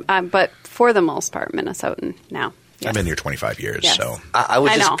east. I'm, but for the most part, Minnesotan now. Yes. I've been here 25 years, Yes. so. I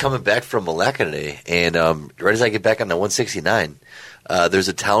was I just know. coming back from Malacca today, and right as I get back on the 169, there's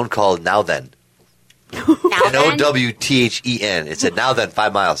a town called Now Then. Now then. Nowthen. It said Now Then,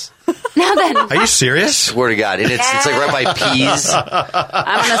 5 miles. Now then. Are you serious? Swear to God. And it's like right by Pease.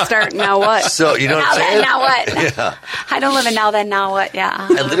 I'm going to start now what? So, you know what Now I'm then, saying? now what? Yeah. I don't live in now then, now what? Yeah.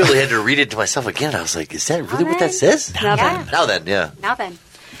 I literally had to read it to myself again. I was like, is that really what that says? Now Yeah. Now Then, yeah. Now then.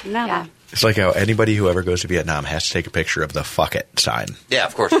 Now Yeah. then. It's like how anybody who ever goes to Vietnam has to take a picture of the fuck it sign. Yeah,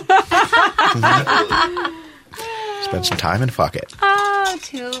 of course. Spend some time and fuck it. Oh,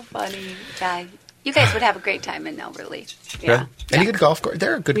 too funny. Yeah. You guys would have a great time in Albert Lee. Yeah. Any good golf course?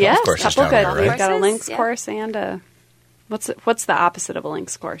 There are good Yes, golf courses couple down good. there, We've right? got a Courses, links yeah. course and a what's the opposite of a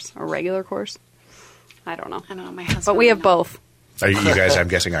links course? A regular course? I don't know. I don't know. My husband. But we have would know. both. Are you guys, I'm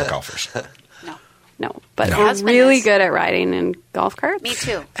guessing, are golfers. No. No, but No. we're Husband really is. good at riding in golf carts. Me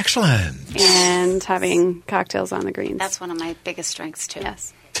too. Excellent. And having cocktails on the greens. That's one of my biggest strengths too.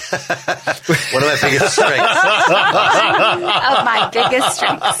 yes. One of my biggest strengths. Of my biggest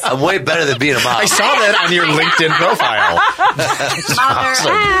strengths. I'm way better than being a mom. I saw that on your LinkedIn profile. Mother,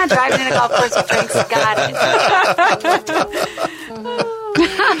 driving in a golf course with drinks. Got it.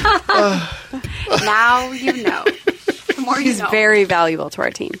 Now you know. The more you He's know. very valuable to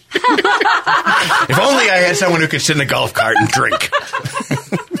our team. If only I had someone who could sit in a golf cart and drink.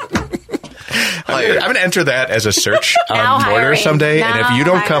 I'm going to enter that as a search Now on Mortar hiring. someday, and if you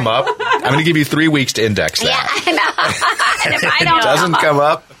don't Now come up, I'm going to give you 3 weeks to index Yeah, that. I know. And if I If don't it doesn't come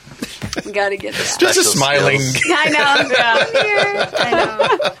up, We got to get that. just a Special smiling. skills. I know. I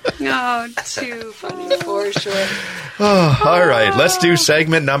know. No, Too funny for sure. All right, let's do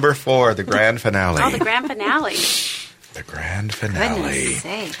segment number 4, the grand finale. Oh, the grand finale. The grand finale. Goodness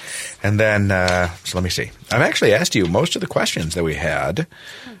sakes. And then, so let me see. I've actually asked you most of the questions that we had.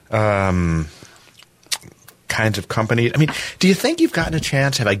 Kinds of companies. I mean, do you think you've gotten a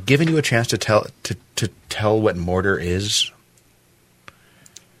chance? Have I given you a chance to tell what Mortar is?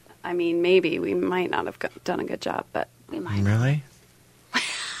 I mean, maybe we might not have done a good job, but We might. Really?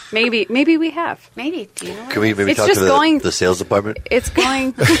 maybe we have. Maybe. Do you know? Can we maybe It's talk to just going- the sales department? It's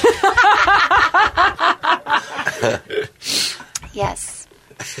going. Yes.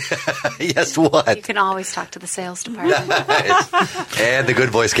 Yes, You what? can always talk to the sales department. And the good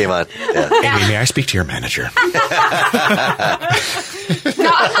voice came on. Yeah. Amy, may I speak to your manager?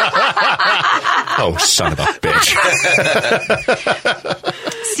 Oh, son of a bitch.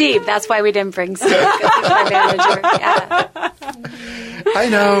 Steve, that's why we didn't bring Steve. 'Cause he's my manager. Yeah. I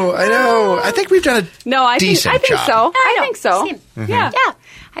know. I think we've done a No, I think decent job. so. I know. think so. Same. Yeah. Yeah.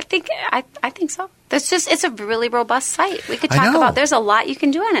 I think so. It's a really robust site. We could I talk know. about, there's a lot you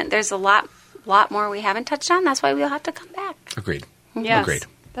can do in it. There's a lot more we haven't touched on. That's why we'll have to come back. Agreed. Yes. Agreed.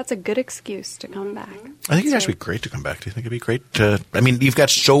 That's a good excuse to come back. I think it'd actually be great to come back. Do you think it'd be great to... I mean, you've got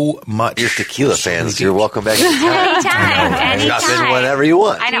so much... You're tequila so fans. many You're welcome back. Anytime. Drop in Anytime. whenever you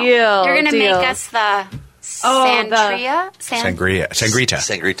want. I know. Deal, You're going to deal. make us the Oh, Sangria? Sangrita. Sangrita.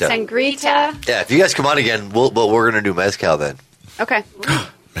 Sangrita. Yeah, if you guys come on again, we're going to do mezcal then. Okay.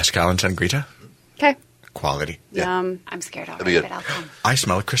 Mezcal and Sangrita. Okay. Quality. Yeah. I'm scared That'd be already, good. but I'll come. I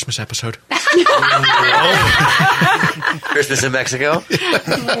smell a Christmas episode. Christmas in Mexico?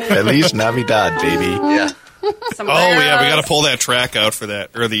 Feliz Navidad, baby. Yeah. Oh yeah, we got to pull that track out for that,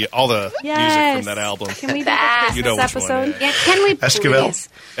 or all the music Yes. from that album. Can we do That- the You know Christmas which one, episode? Yeah, can we Esquivel? please?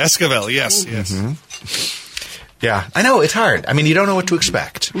 Esquivel, yes, yes. Yeah, I know, it's hard. I mean, you don't know what to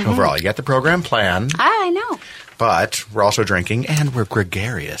expect overall. You got the program plan, I know. but we're also drinking, and we're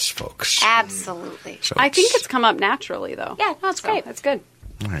gregarious, folks. Absolutely. So I think it's come up naturally, though. Yeah, no, it's great. That's good.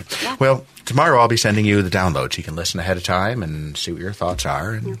 All right. Yeah. Well, tomorrow I'll be sending you the downloads. You can listen ahead of time and see what your thoughts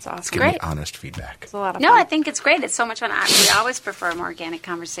are. And That's awesome. give me Great. honest feedback. It's a lot of No, fun. I think it's great. It's so much fun. We always prefer a more organic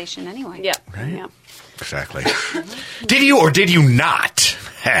conversation anyway. Yeah. Right? Yeah. Exactly. Did you or did you not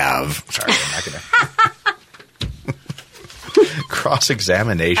have... Sorry, I'm not going to...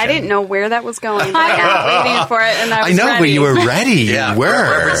 Cross-examination. I didn't know where that was going. But I was waiting for it, and I I was know, ready. but you were ready. Yeah. You were.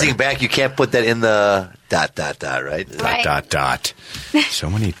 Referencing back, you can't put that in the ... right? Dot. So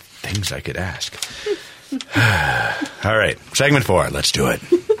many things I could ask. All right. Segment 4. Let's do it.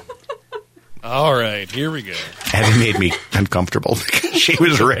 All right, here we go. Abby made me uncomfortable because she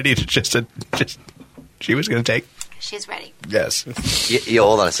was ready to just she was going to take. She's ready. Yes. Yeah,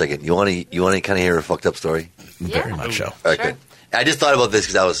 hold on a second. You want to kind of hear a fucked up story? Very much so. All right, Sure. good. I just thought about this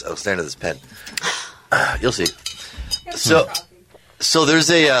because I was staring at this pen. You'll see. So there's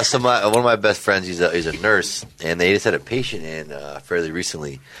one of my best friends. He's a nurse, and they just had a patient in fairly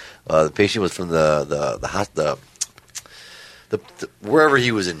recently. The patient was from the wherever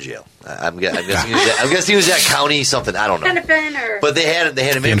he was in jail. I'm guessing he was at county something. I don't know. But they had him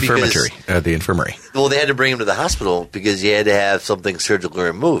The in infirmary. because The infirmary. well, they had to bring him to the hospital because he had to have something surgically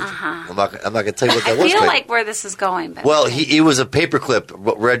removed. I'm not going to tell you what that I was. feel quite. like where this is going. But Well, he was a paperclip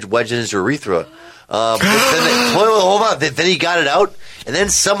wedged in his urethra. But hold on. Then he got it out, and then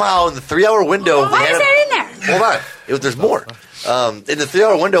somehow in the 3-hour window, why is that in there? Hold on, there's more. In the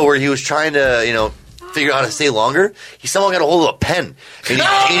 3-hour window where he was trying to, figure out how to stay longer, he somehow got a hold of a pen, and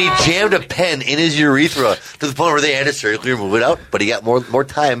he jammed a pen in his urethra to the point where they had to surgically remove it out. But he got more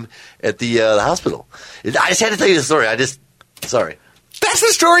time at the hospital. I just had to tell you the story. Sorry. That's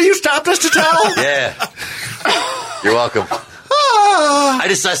the story you stopped us to tell. Yeah. You're welcome. I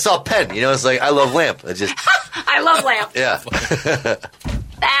saw a pen. It's like I love lamp. I love lamp. Yeah.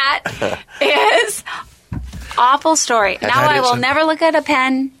 That is awful story. Now had I it will since- never look at a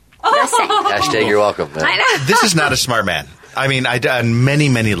pen the same. Hashtag you're welcome. Man. I know. This is not a smart man. I mean, on many,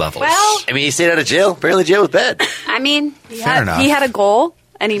 many levels. Well, I mean, he stayed out of jail. Apparently, jail was bad. I mean, Fair enough. He had a goal,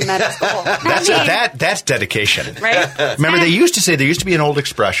 and he met us the whole. That's dedication. Right? Remember, there used to be an old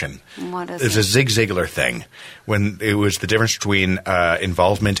expression. What is It's a Zig Ziglar thing when it was the difference between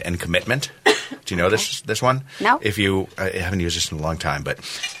involvement and commitment. Do you know this one? No. If you I haven't used this in a long time, but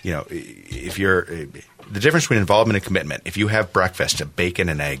if you're the difference between involvement and commitment. If you have breakfast, bacon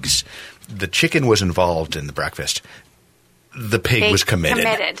and eggs, the chicken was involved in the breakfast. The pig was committed.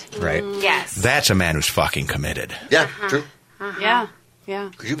 Right? Yes. That's a man who's fucking committed. Yeah, true. Yeah.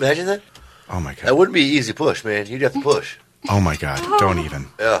 Yeah. Could you imagine that? Oh my god. That wouldn't be an easy push, man. You'd have to push. Oh my god. Don't even.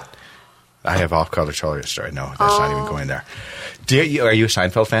 Yeah. I have off-color story. No, that's not even going there. Are you a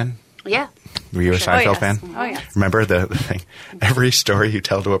Seinfeld fan? Yeah. Were you a Seinfeld yes. fan? Oh, yes. Remember the thing? Every story you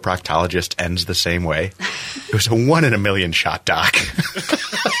tell to a proctologist ends the same way. It was a 1 in a million shot, doc.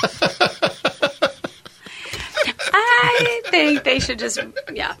 I think they should just,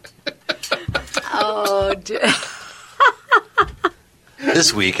 Oh,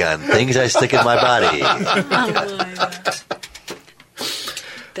 This week on Things I Stick in My Body.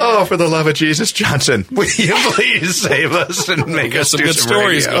 Oh, for the love of Jesus, Johnson, will you please save us and make us Some do good some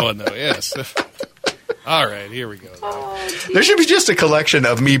stories radio? going, though, yes. All right, here we go. There should be just a collection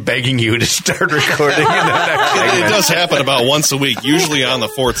of me begging you to start recording in the next It segment. does happen about once a week, usually on the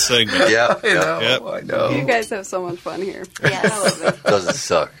fourth segment. Yeah. Yep. I know. you guys have so much fun here. Yes. Doesn't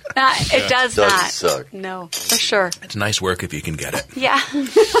suck. It does Doesn't not. suck. No, for sure. It's nice work if you can get it. Yeah.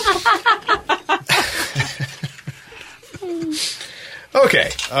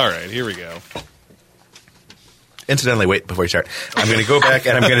 Okay. All right, here we go. Incidentally, wait before you start. I'm going to go back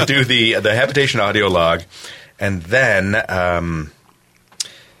and I'm going to do the habitation audio log, and then I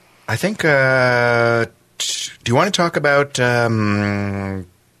think. Do you want to talk about? I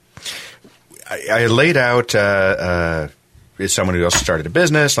laid out. As someone who also started a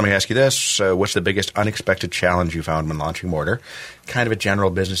business, let me ask you this: what's the biggest unexpected challenge you found when launching Mortar? Kind of a general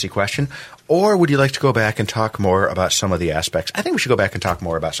businessy question, or would you like to go back and talk more about some of the aspects? I think we should go back and talk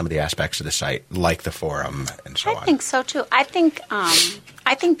more about some of the aspects of the site, like the forum and so on. I think so too. I think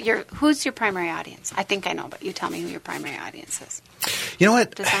who's your primary audience? I think I know, but you tell me who your primary audience is. You know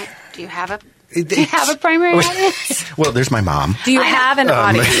what? Do you have a primary audience? Well, there's my mom. Do you have an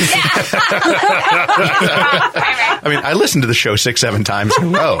audience? I mean, I listened to the show 6-7 times in a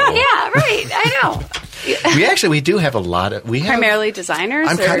row. Yeah, right. I know. We do have a lot of Primarily designers?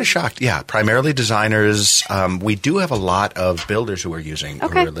 I'm or- kind of shocked. Yeah, primarily designers. We do have a lot of builders who are using who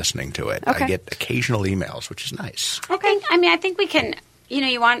Okay. are listening to it. Okay. I get occasional emails, which is nice. I think we can.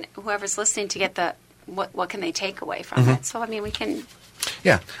 You want whoever's listening to get the what can they take away from it. So we can.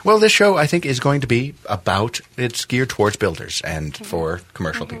 Yeah. Well, this show I think is going to be it's geared towards builders and for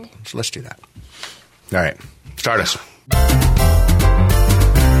commercial people. So let's do that. All right, start us.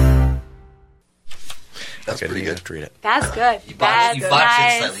 That's Okay, pretty you good. have to read it. That's good. You That's botched it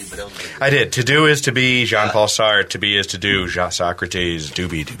nice. slightly, but it was good. I did. To do is to be, Jean-Paul Sartre. To be is to do, Socrates.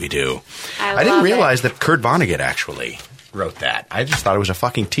 Doobie doobie doo. I didn't love realize that Kurt Vonnegut actually wrote that. I just thought it was a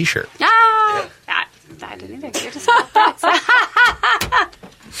fucking T-shirt. I didn't either. You're just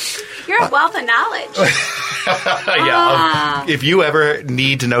you're a wealth of knowledge. Yeah. If you ever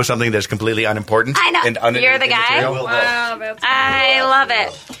need to know something that's completely unimportant, I know. and You're the guy? immaterial- I love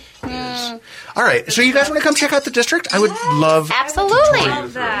it. All right. So you guys want to come check out the district? I would love. Absolutely.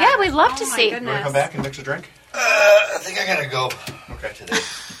 that. Yeah, we'd love to see. You want to come back and mix a drink? I think I gotta go. Okay. Today.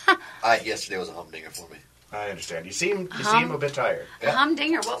 Yesterday was a humdinger for me. I understand. You seem a bit tired. A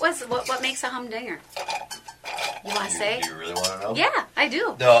humdinger. What makes a humdinger? You want to say? Do you really want to know? Yeah, I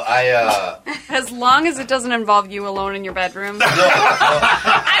do. No, As long as it doesn't involve you alone in your bedroom.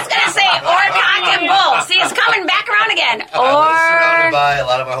 I was going to say, or cock and bull. See, it's coming back around again. I was surrounded Or by a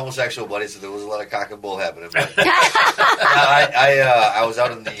lot of my homosexual buddies, so there was a lot of cock and bull happening. But, I was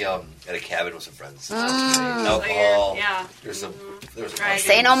out in the at a cabin with some friends. Alcohol. Yeah. There was some mushrooms.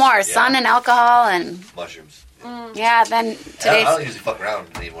 say no more. Yeah. Sun and alcohol and Mushrooms. yeah. Then I today's don't usually fuck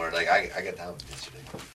around anymore. Like I got down yesterday.